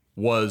game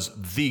was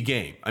the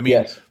game. I mean,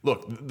 yes.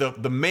 Look,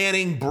 the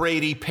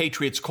Manning-Brady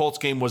Patriots-Colts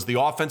game was the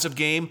offensive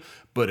game,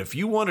 but if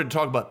you wanted to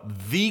talk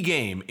about the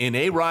game in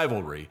a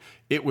rivalry,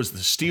 it was the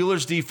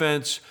Steelers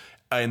defense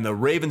and the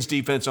Ravens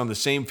defense on the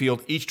same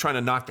field, each trying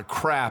to knock the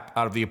crap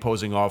out of the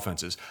opposing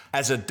offenses.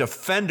 As a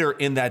defender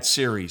in that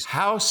series,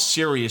 how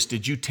serious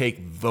did you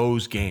take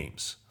those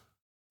games?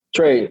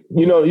 Trey,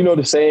 you know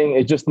the saying,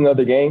 it's just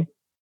another game?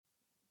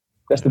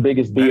 That's the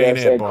biggest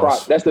BS and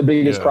crock. That's the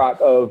biggest crock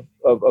of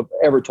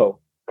ever told.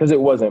 Because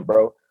it wasn't,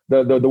 bro.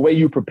 The way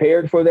you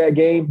prepared for that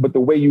game, but the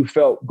way you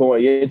felt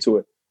going into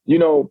it.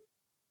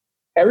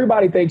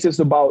 Everybody thinks it's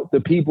about the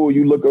people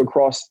you look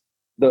across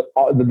the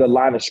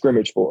line of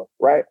scrimmage for,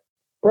 right?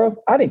 Bro,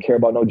 I didn't care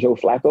about no Joe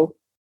Flacco.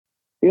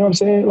 You know what I'm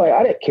saying? Like,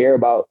 I didn't care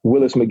about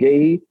Willis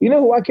McGahee. You know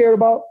who I cared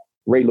about?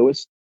 Ray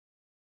Lewis,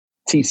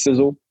 T.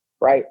 Sizzle,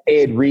 right?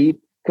 Ed Reed.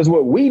 Because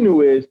what we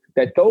knew is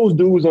that those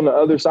dudes on the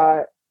other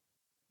side,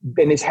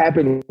 and this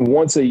happened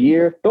once a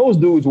year, those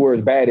dudes were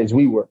as bad as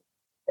we were.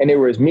 And they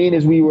were as mean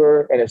as we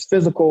were, and as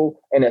physical,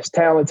 and as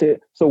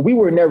talented. So we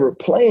were never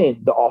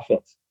playing the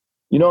offense.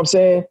 You know what I'm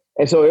saying?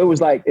 And so it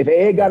was like, if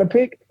Ed got a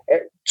pick,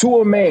 to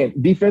a man,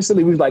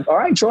 defensively, we was like, all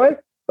right, Troy,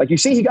 like, you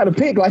see he got a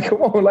pick. Like,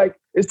 come on, like,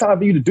 it's time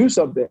for you to do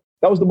something.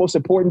 That was the most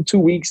important 2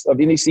 weeks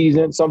of any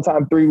season,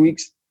 sometimes 3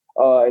 weeks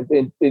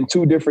in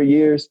 2 different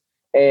years.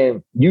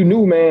 And you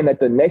knew, man, that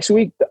the next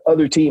week, the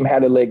other team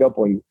had a leg up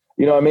on you.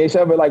 You know what I mean? It's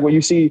ever like when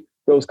you see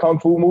those Kung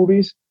Fu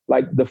movies,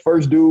 like the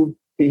first dude,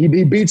 he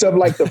beats up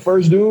like the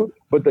first dude,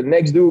 but the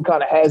next dude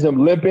kind of has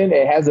him limping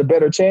and has a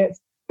better chance.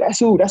 That's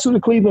who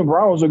the Cleveland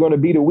Browns are going to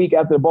be the week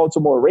after the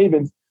Baltimore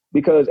Ravens,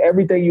 because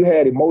everything you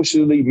had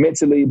emotionally,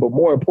 mentally, but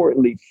more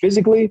importantly,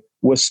 physically,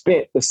 was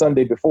spent the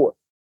Sunday before.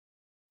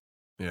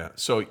 Yeah.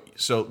 So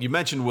you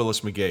mentioned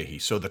Willis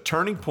McGahee. So the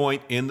turning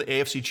point in the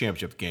AFC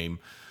Championship game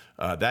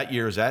that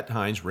year is at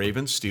Heinz,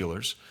 Ravens,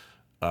 Steelers.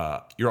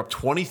 You're up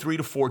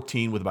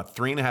 23-14 with about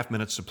 3.5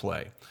 minutes to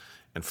play.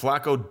 And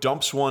Flacco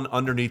dumps one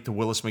underneath to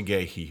Willis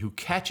McGahee, who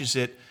catches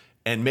it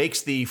and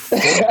makes the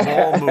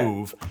football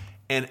move.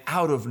 And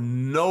out of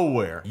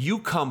nowhere, you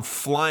come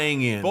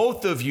flying in.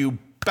 Both of you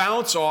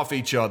bounce off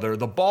each other.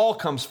 The ball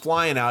comes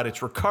flying out.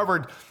 It's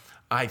recovered,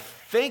 I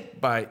think,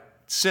 by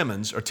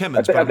Timmons, but I'm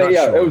not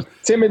sure. It was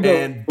Timmons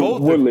and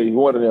Woodley,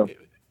 one of them.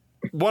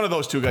 One of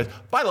those two guys.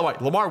 By the way,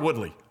 LaMarr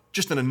Woodley,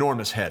 just an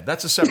enormous head.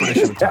 That's a separate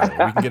issue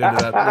entirely. We can get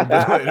into that a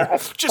little bit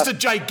later. Just a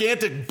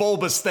gigantic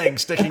bulbous thing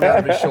sticking out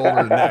of his shoulder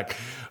and neck.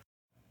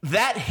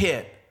 That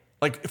hit,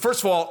 like,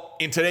 first of all,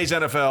 in today's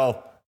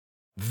NFL,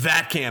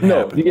 that can't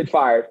happen. No, you get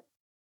fired.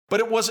 But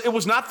it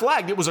was not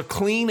flagged. It was a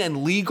clean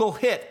and legal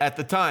hit at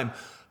the time.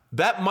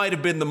 That might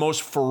have been the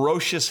most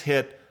ferocious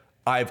hit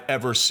I've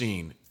ever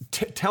seen.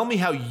 Tell me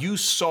how you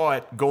saw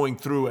it going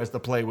through as the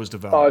play was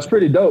developed. Oh, it's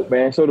pretty dope,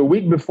 man. So the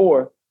week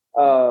before,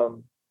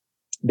 Darren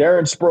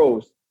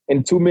Sproles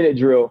in 2-minute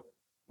drill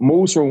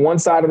moves from one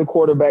side of the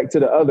quarterback to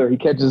the other. He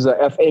catches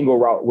a F angle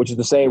route, which is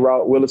the same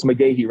route Willis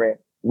McGahee ran.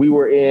 We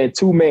were in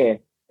 2-man,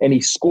 and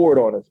he scored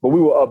on us, but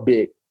we were up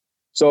big.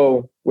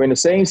 So we're in the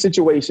same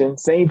situation,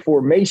 same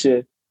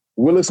formation.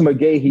 Willis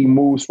McGahee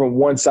moves from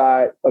one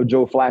side of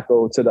Joe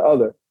Flacco to the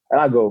other. And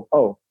I go,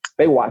 oh,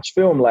 they watched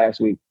film last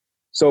week.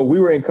 So we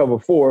were in cover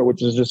 4,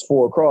 which is just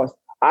 4 across.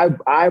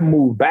 I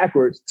moved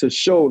backwards to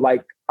show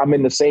like I'm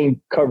in the same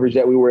coverage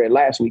that we were in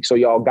last week. So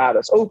y'all got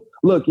us. Oh,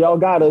 look, y'all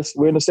got us.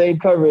 We're in the same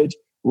coverage.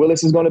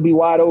 Willis is going to be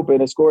wide open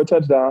and score a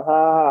touchdown. Ha,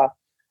 ha, ha.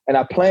 And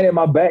I planted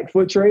my back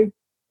foot, Trey,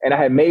 and I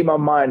had made my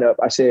mind up.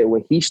 I said,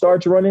 when he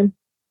starts running,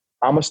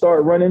 I'm going to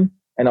start running,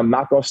 and I'm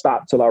not going to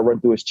stop till I run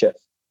through his chest.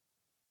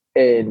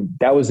 And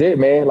that was it,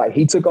 man. Like,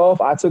 he took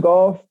off, I took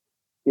off.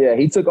 Yeah,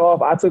 he took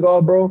off, I took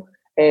off, bro.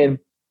 And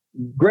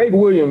Greg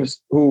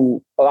Williams,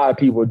 who a lot of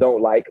people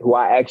don't like, who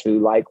I actually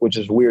like, which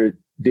is a weird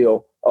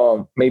deal,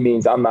 maybe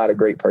means I'm not a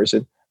great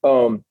person.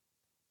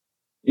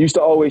 He used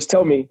to always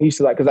tell me, he used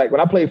to because when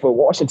I played for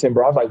Washington,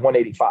 bro, I was like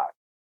 185.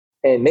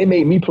 And they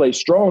made me play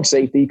strong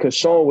safety because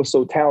Sean was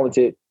so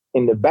talented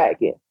in the back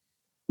end,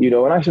 and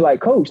I was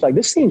like, Coach,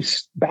 this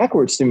seems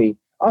backwards to me.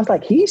 I was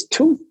like, he's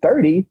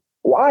 230.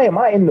 Why am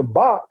I in the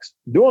box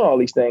doing all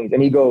these things?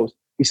 And he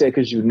said,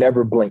 because you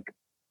never blink.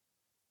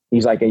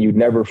 He's like, and you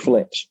never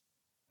flinch.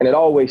 And it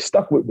always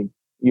stuck with me,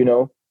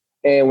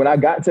 And when I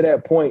got to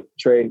that point,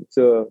 Trey,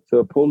 to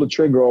pull the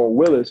trigger on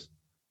Willis,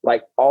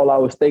 all I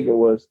was thinking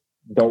was,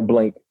 don't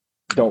blink,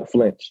 don't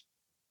flinch.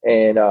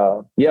 And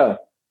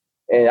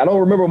and I don't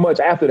remember much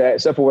after that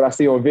except for what I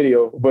see on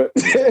video. But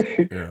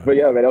but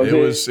yeah, man,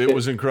 it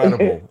was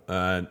incredible.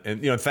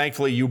 And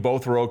thankfully you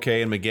both were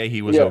okay, and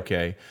McGahee was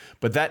okay.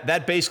 But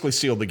that basically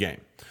sealed the game.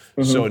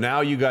 Mm-hmm. So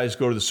now you guys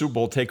go to the Super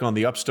Bowl, take on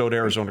the upstart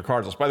Arizona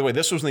Cardinals. By the way,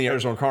 this was when the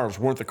Arizona Cardinals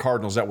weren't the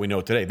Cardinals that we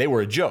know today. They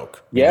were a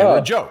joke. Yeah. They were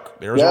a joke.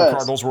 The Arizona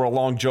Cardinals were a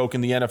long joke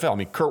in the NFL. I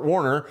mean, Kurt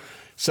Warner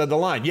said the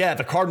line,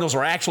 the Cardinals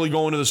are actually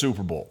going to the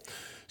Super Bowl.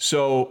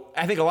 So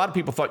I think a lot of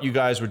people thought you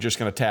guys were just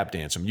going to tap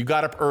dance them. You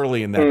got up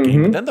early in that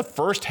game. But then the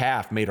first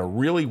half made a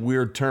really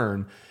weird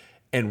turn.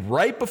 And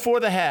right before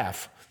the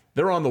half,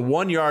 they're on the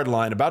 1-yard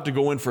line about to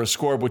go in for a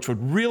score, which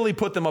would really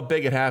put them up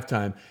big at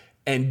halftime.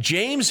 And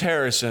James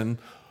Harrison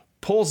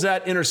pulls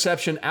that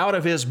interception out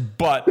of his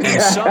butt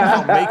and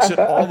somehow makes it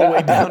all the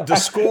way down to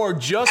score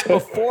just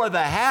before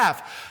the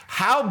half.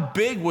 How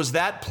big was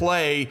that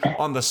play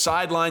on the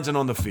sidelines and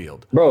on the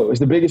field? Bro,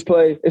 it's the biggest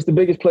play. It's the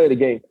biggest play of the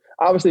game.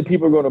 Obviously,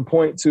 people are going to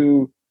point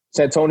to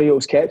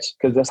Santonio's catch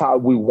because that's how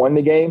we won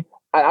the game.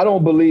 I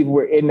don't believe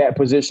we're in that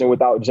position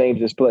without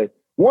James's play.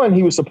 One,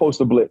 he was supposed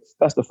to blitz.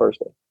 That's the first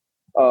thing.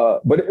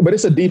 But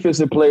it's a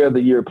defensive player of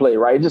the year play,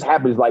 right? It just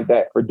happens like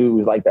that for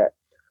dudes like that.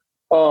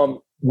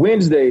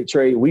 Wednesday,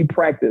 Trey, we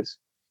practice.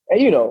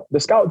 And, the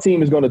scout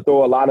team is going to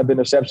throw a lot of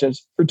interceptions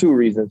for two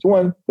reasons.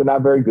 One, they're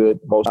not very good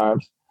most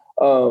times.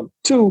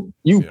 Two,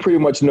 you pretty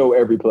much know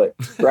every play,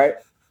 right?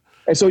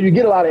 And so you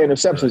get a lot of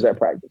interceptions at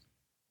practice.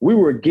 We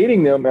were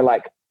getting them and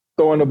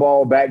throwing the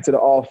ball back to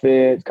the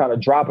offense, kind of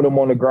dropping them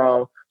on the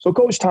ground. So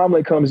Coach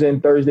Tomlin comes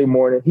in Thursday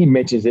morning. He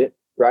mentions it,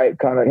 right?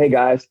 Kind of, hey,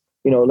 guys,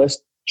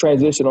 let's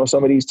transition on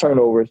some of these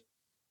turnovers.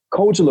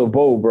 Coach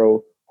LeBeau,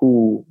 bro,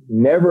 who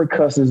never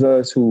cusses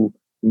us, who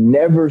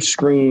never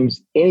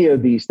screams any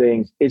of these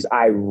things, is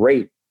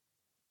irate.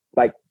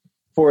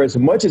 For as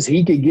much as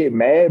he could get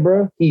mad,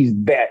 bro, he's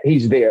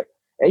there.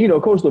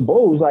 And, Coach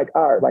LeBeau was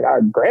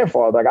our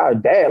grandfather, our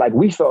dad.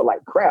 We felt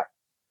like crap.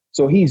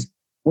 So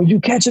when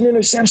you catch an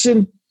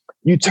interception,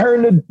 you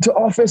turn to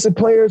offensive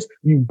players,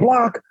 you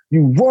block,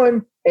 you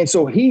run. And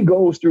so he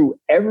goes through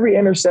every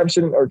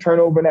interception or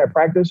turnover in that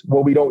practice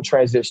where we don't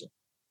transition,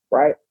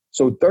 right?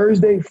 So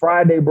Thursday,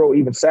 Friday, bro,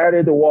 even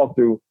Saturday the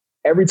walkthrough,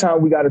 every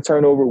time we got a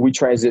turnover, we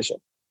transition.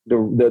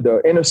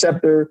 The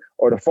interceptor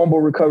or the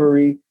fumble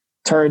recovery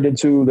turned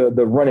into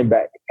the running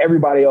back.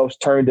 Everybody else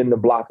turned into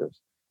blockers.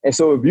 And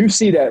so if you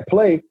see that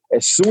play,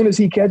 as soon as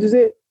he catches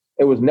it,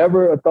 it was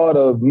never a thought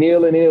of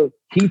kneeling in.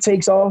 He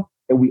takes off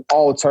and we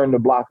all turn to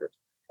blockers.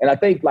 And I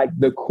think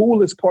the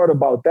coolest part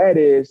about that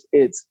is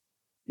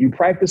you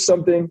practice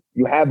something,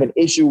 you have an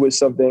issue with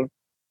something,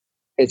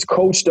 it's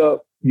coached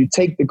up, you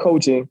take the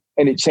coaching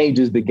and it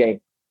changes the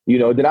game.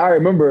 Then I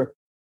remember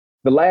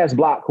the last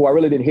block, who I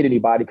really didn't hit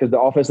anybody because the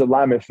offensive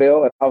lineman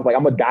fell. And I was like,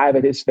 I'm going to dive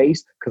at his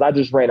face because I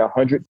just ran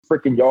 100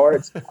 freaking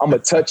yards. I'm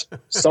going to touch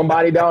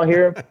somebody down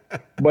here.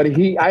 But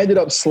I ended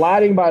up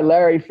sliding by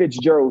Larry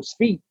Fitzgerald's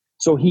feet.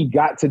 So he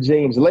got to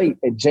James late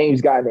and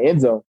James got in the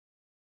end zone.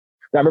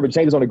 And I remember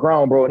James was on the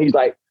ground, bro. And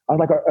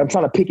I'm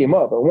trying to pick him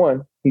up. But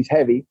one, he's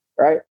heavy,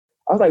 right?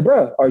 I was like,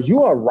 bro, are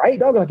you all right,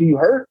 dog? Are you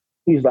hurt?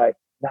 He's like,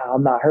 nah,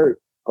 I'm not hurt,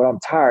 but I'm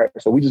tired.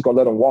 So we just going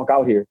to let him walk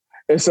out here.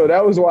 And so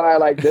that was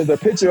why there's a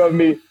picture of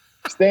me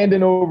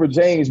standing over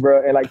James,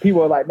 bro. And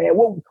people are like, man,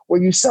 what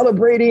were you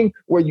celebrating?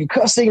 Were you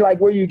cussing?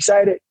 Were you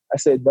excited? I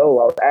said, no,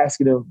 I was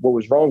asking him what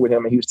was wrong with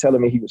him. And he was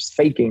telling me he was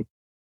faking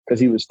because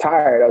he was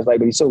tired. I was like,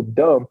 but he's so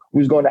dumb. We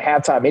was going to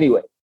halftime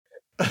anyway.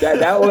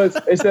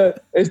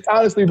 It's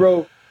honestly,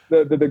 bro,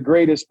 the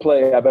greatest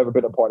play I've ever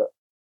been a part of.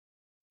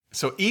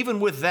 So even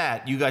with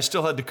that, you guys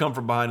still had to come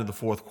from behind in the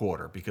fourth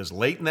quarter because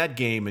late in that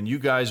game, and you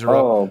guys are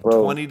up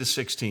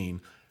 20-16,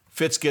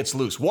 Fitz gets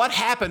loose. What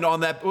happened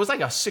on that? It was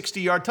like a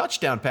 60-yard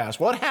touchdown pass.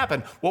 What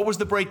happened? What was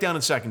the breakdown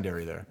in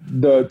secondary there?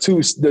 The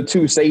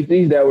two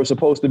safeties that were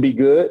supposed to be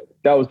good,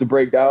 that was the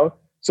breakdown.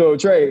 So,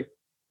 Trey,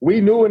 we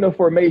knew in the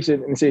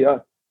formation, and see,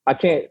 I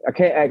can't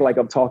act like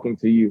I'm talking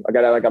to you. I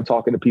got to act like I'm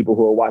talking to people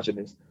who are watching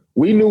this.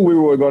 We knew we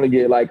were going to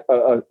get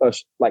a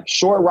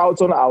short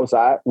routes on the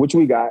outside, which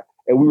we got,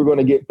 and we were going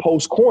to get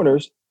post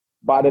corners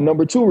by the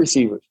number 2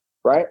 receivers,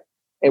 right?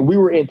 And we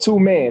were in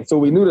 2-man, so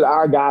we knew that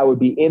our guy would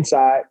be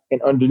inside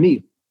and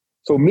underneath.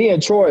 So me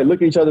and Troy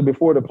looked at each other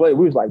before the play.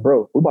 We was like,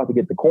 bro, we're about to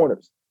get the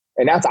corners.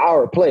 And that's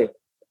our play.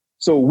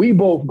 So we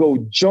both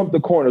go jump the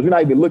corners. We're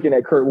not even looking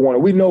at Kurt Warner.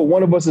 We know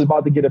one of us is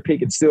about to get a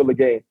pick and steal the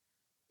game.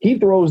 He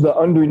throws the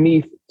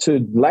underneath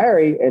to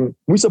Larry, and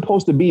we're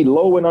supposed to be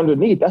low and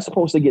underneath. That's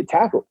supposed to get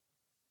tackled.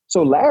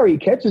 So Larry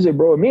catches it,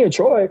 bro. And me and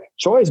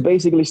Troy's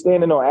basically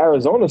standing on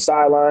Arizona's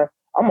sideline.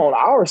 I'm on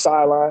our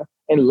sideline,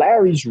 and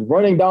Larry's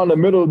running down the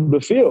middle of the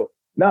field.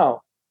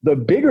 Now, the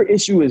bigger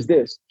issue is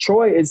this.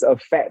 Troy is a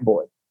fat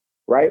boy,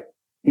 right?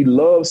 He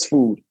loves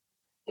food.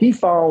 He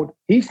found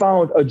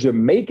a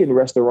Jamaican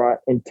restaurant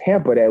in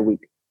Tampa that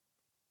week.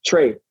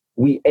 Trey,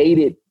 we ate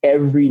it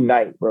every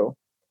night, bro.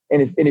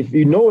 And if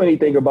you know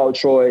anything about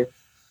Troy,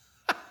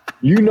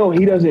 you know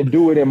he doesn't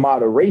do it in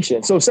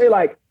moderation. So say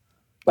like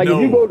no.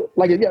 If you go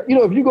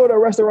if you go to a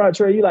restaurant,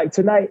 Trey, you like,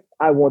 tonight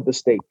I want the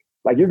steak.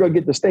 Like, you're gonna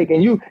get the steak.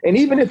 And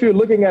even if you're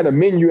looking at a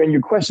menu and you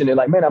question it,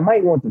 like, man, I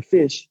might want the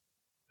fish,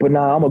 but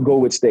nah, I'm gonna go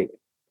with steak.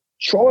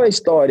 Troy's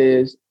thought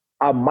is,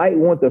 I might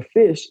want the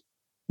fish,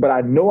 but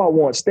I know I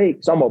want steak.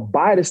 So I'm gonna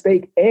buy the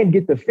steak and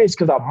get the fish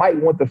because I might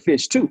want the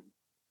fish too.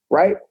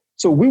 Right?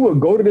 So we would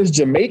go to this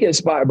Jamaican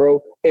spot,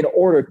 bro, and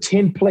order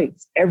 10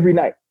 plates every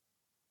night.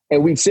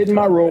 And we'd sit in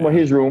my room or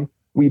his room.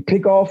 We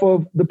pick off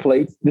of the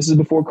plates. This is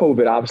before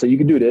COVID, obviously. You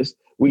can do this.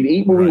 We'd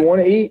eat what we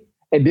want to eat.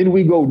 And then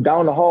we go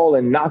down the hall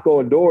and knock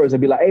on doors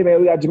and be like, hey, man,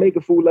 we got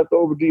Jamaican food left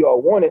over. Do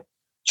y'all want it?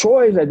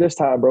 Troy's at this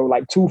time, bro,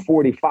 like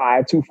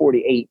 245,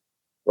 248,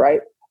 right?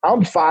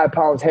 I'm 5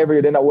 pounds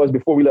heavier than I was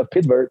before we left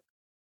Pittsburgh.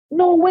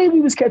 No way we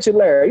was catching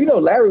Larry. You know,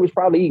 Larry was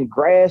probably eating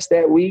grass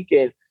that week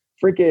and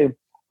freaking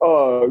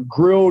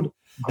grilled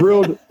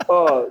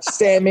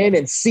salmon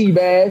and sea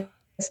bass.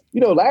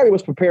 You know, Larry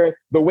was preparing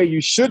the way you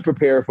should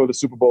prepare for the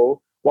Super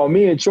Bowl, while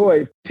me and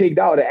Troy pigged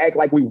out to act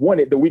like we won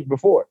it the week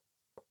before.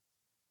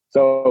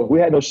 So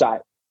we had no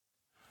shot.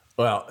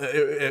 Well,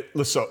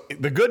 so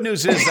the good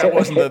news is that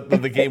wasn't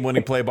the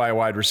game-winning play by a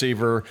wide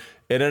receiver.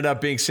 It ended up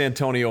being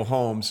Santonio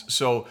Holmes.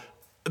 So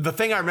the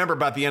thing I remember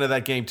about the end of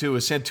that game, too,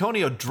 is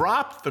Santonio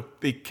dropped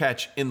the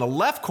catch in the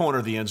left corner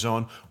of the end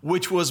zone,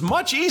 which was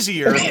much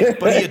easier,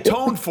 but he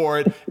atoned for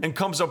it and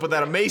comes up with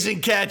that amazing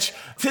catch.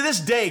 To this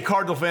day,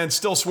 Cardinal fans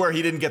still swear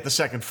he didn't get the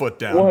second foot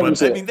down. 100%.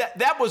 But, I mean,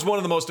 that was one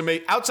of the most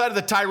amazing. Outside of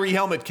the Tyree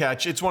helmet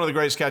catch, it's one of the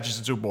greatest catches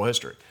in Super Bowl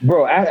history.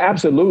 Bro,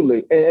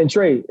 absolutely. And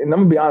Trey, and I'm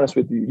going to be honest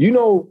with you. You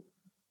know,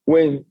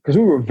 because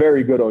we were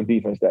very good on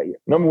defense that year.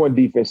 Number one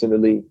defense in the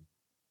league.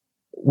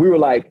 We were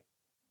like,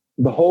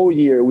 the whole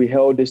year we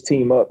held this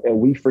team up and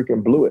we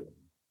freaking blew it.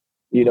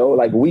 You know,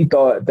 like, we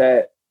thought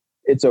that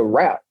it's a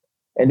wrap.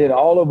 And then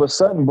all of a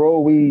sudden, bro,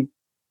 we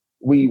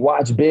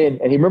watched Ben,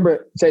 and he,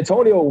 remember,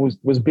 Santonio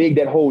was big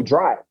that whole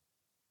drive.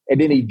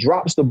 And then he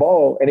drops the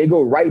ball and they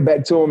go right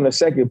back to him in the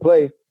second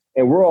play.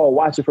 And we're all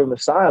watching from the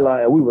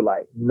sideline and we were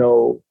like,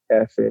 no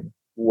effing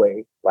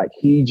way. Like,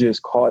 he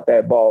just caught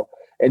that ball.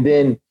 And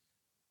then,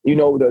 you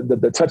know,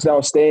 the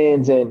touchdown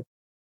stands, and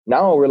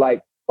now we're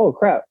like, oh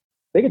crap,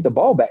 they get the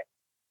ball back.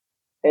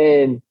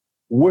 And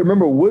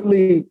remember,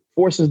 Woodley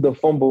forces the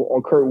fumble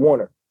on Kurt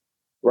Warner,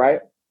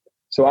 right?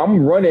 So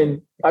I'm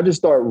running. I just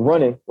start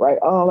running, right?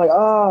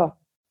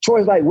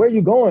 Troy's like, where are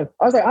you going?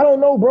 I was like, I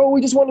don't know, bro.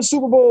 We just won the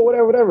Super Bowl,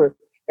 whatever.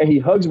 And he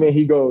hugs me and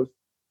he goes,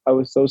 I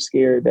was so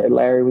scared that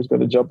Larry was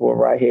going to jump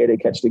over our head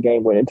and catch the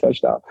game-winning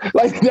touchdown.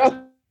 Like,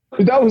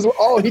 that was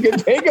all he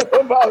could think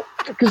about.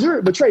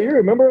 But Trey, you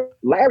remember,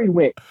 Larry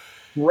went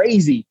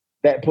crazy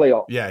that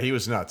playoff. Yeah, he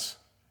was nuts.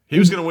 He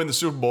was going to win the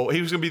Super Bowl.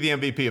 He was going to be the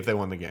MVP if they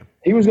won the game.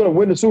 He was going to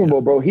win the Super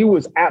Bowl, bro. He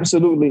was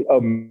absolutely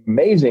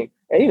amazing.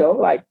 And, you know,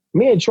 like,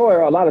 me and Troy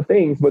are a lot of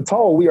things, but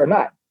tall we are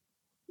not.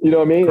 You know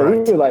what I mean?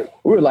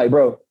 We were like,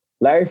 bro,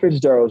 Larry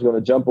Fitzgerald is going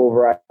to jump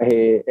over our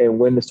head and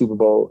win the Super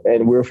Bowl,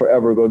 and we're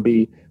forever going to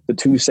be the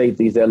two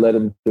safeties that let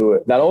him do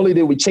it. Not only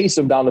did we chase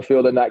him down the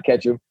field and not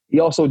catch him,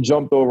 he also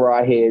jumped over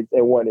our heads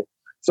and won it.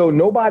 So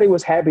nobody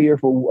was happier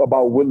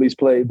about Woodley's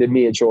play than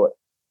me and Troy.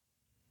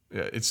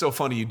 Yeah, it's so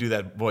funny you do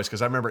that voice,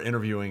 because I remember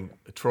interviewing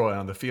Troy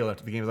on the field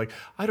after the game. He was like,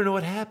 I don't know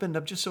what happened.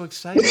 I'm just so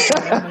excited. He's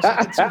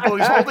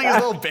holding his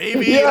little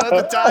baby at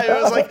the time.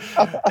 It was like,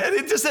 and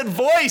it just that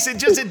voice, it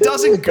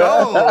doesn't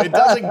go. It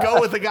doesn't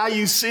go with the guy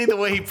you see the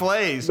way he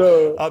plays.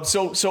 No.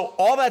 So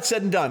all that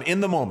said and done,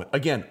 in the moment,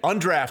 again,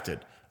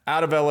 undrafted,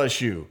 out of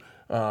LSU,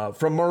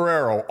 from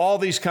Marrero, all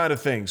these kind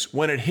of things.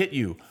 When it hit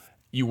you,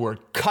 you were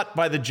cut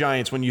by the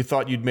Giants when you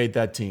thought you'd made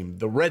that team.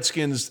 The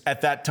Redskins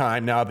at that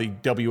time, now the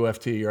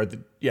WFT,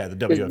 the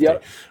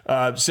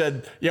WFT,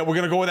 said, we're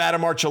going to go with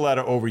Adam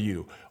Archuleta over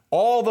you.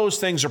 All those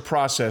things are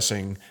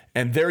processing,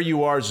 and there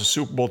you are as a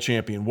Super Bowl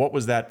champion. What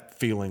was that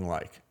feeling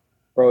like?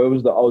 Bro, it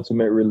was the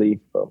ultimate relief,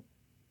 bro.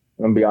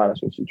 I'm going to be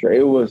honest with you, Trey.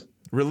 It was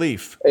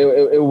relief.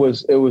 It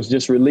was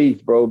just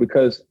relief, bro,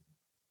 because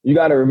you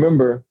got to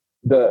remember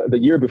the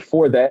year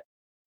before that,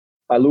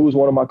 I lose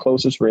one of my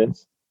closest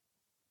friends.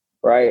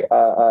 Right,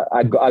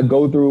 I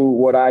go through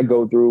what I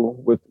go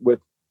through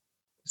with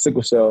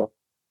sickle cell,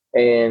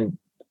 and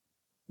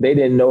they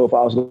didn't know if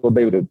I was going to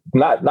be able to.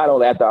 Not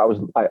only after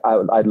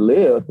I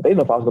lived, they didn't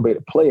know if I was going to be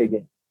able to play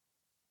again.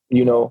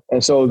 You know,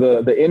 and so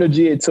the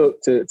energy it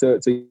took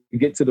to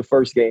get to the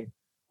first game,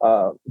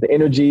 the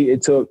energy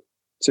it took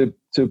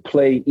to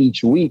play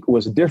each week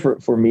was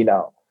different for me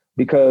now,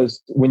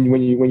 because when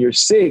you're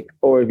sick,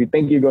 or if you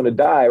think you're going to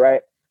die,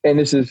 right, and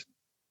this is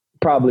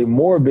probably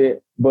morbid,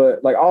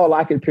 but like all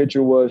I could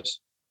picture was,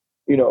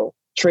 you know,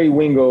 Trey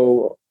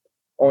Wingo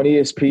on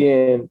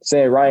ESPN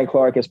saying Ryan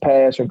Clark has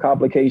passed from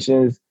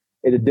complications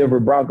at the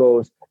Denver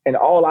Broncos. And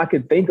all I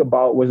could think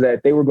about was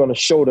that they were going to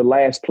show the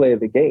last play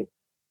of the game,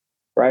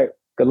 right?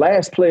 The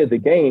last play of the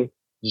game,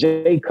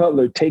 Jay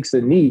Cutler takes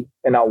a knee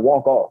and I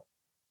walk off.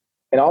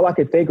 And all I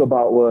could think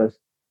about was,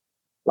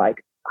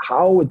 like,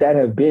 how would that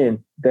have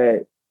been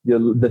that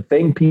the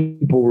thing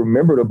people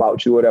remembered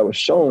about you or that was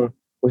shown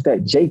was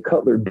that Jay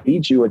Cutler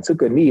beat you and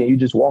took a knee and you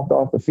just walked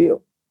off the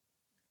field?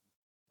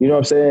 You know what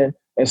I'm saying?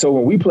 And so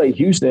when we played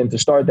Houston to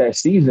start that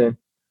season,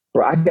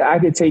 bro, I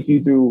could take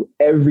you through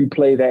every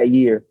play that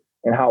year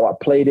and how I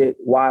played it,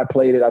 why I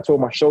played it. I tore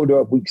my shoulder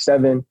up week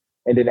 7,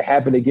 and then it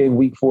happened again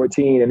week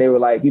 14. And they were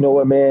like, you know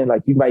what, man?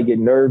 Like, you might get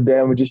nerve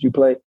damage if you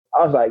play.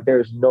 I was like,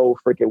 there's no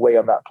freaking way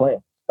I'm not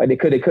playing. Like, they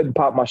couldn't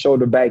pop my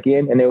shoulder back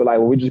in. And they were like,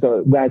 well,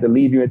 we had to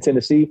leave you in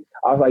Tennessee.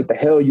 I was like, the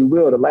hell you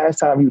will. The last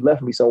time you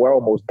left me somewhere, I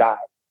almost died.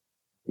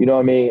 You know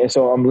what I mean? And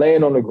so I'm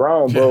laying on the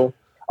ground, bro.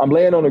 I'm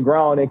laying on the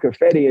ground in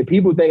confetti, and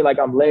people think like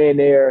I'm laying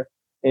there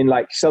in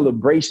like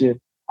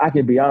celebration. I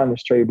can be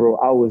honest, Trey, bro,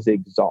 I was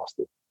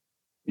exhausted.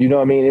 You know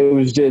what I mean?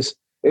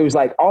 It was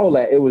like all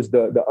that. It was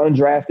the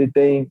undrafted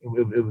thing.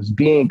 It was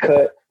being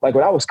cut. Like,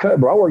 when I was cut,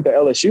 bro, I worked at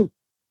LSU.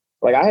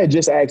 Like, I had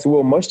just asked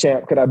Will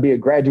Muschamp, could I be a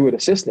graduate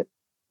assistant?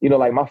 You know,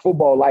 like, my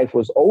football life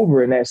was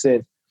over in that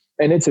sense.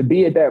 And then to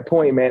be at that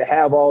point, man,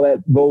 have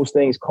all those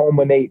things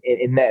culminate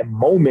in that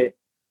moment,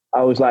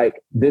 I was like,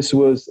 it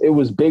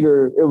was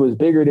bigger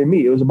than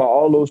me. It was about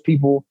all those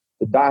people,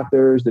 the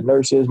doctors, the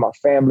nurses, my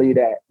family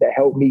that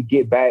helped me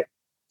get back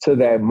to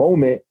that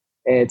moment,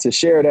 and to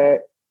share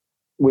that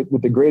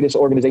with the greatest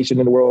organization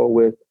in the world,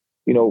 with,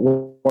 you know,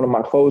 one of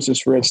my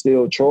closest friends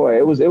still, Troy.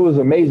 It was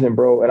amazing,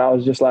 bro. And I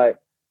was just like,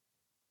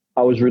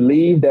 I was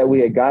relieved that we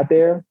had got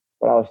there,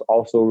 but I was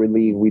also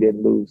relieved we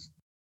didn't lose.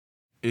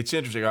 It's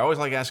interesting. I always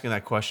like asking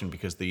that question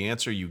because the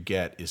answer you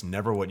get is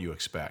never what you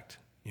expect.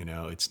 You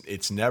know,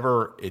 it's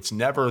never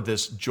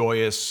this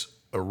joyous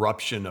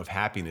eruption of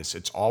happiness.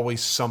 It's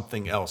always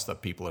something else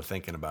that people are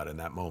thinking about in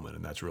that moment,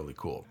 and that's really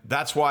cool.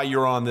 That's why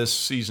you're on this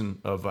season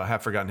of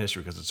Half Forgotten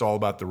History, because it's all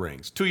about the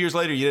rings. 2 years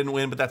later, you didn't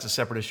win, but that's a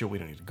separate issue. We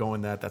don't need to go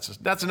in that.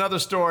 That's another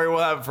story. We'll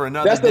have it for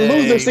another day. That's the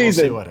loser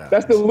season.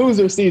 That's the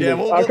loser season. Yeah,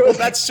 well,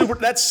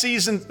 that's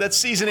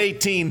season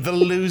 18, the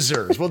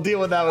losers. We'll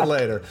deal with that one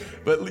later.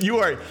 But you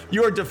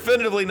are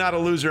definitively not a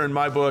loser in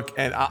my book,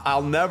 and I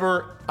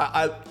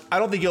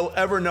don't think you'll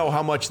ever know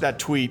how much that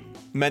tweet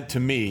meant to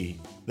me,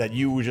 that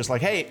you were just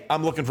like, hey,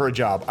 I'm looking for a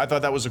job. I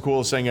thought that was the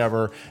coolest thing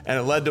ever. And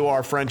it led to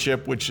our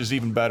friendship, which is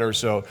even better.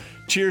 So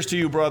cheers to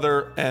you,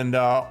 brother. And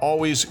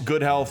always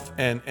good health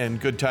and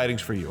good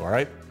tidings for you. All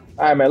right?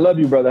 All right, man. Love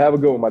you, brother. Have a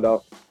good one, my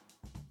dog.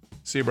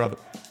 See you, brother.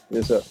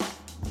 Yes, sir.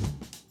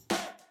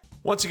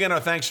 Once again, our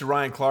thanks to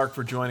Ryan Clark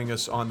for joining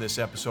us on this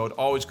episode.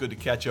 Always good to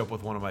catch up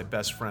with one of my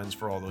best friends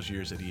for all those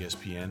years at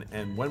ESPN.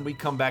 And when we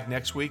come back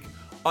next week,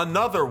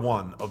 another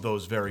one of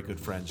those very good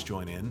friends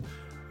join in.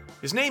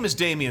 His name is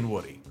Damien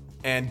Woody.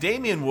 And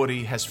Damien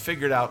Woody has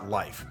figured out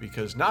life,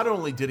 because not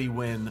only did he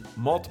win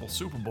multiple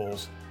Super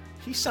Bowls,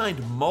 he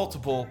signed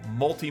multiple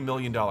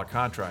multi-million-dollar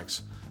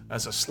contracts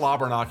as a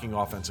slobber-knocking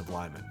offensive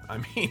lineman. I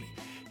mean,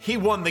 he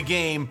won the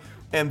game,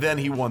 and then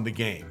he won the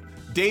game.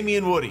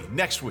 Damien Woody,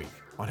 next week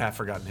on Half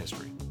Forgotten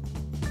History.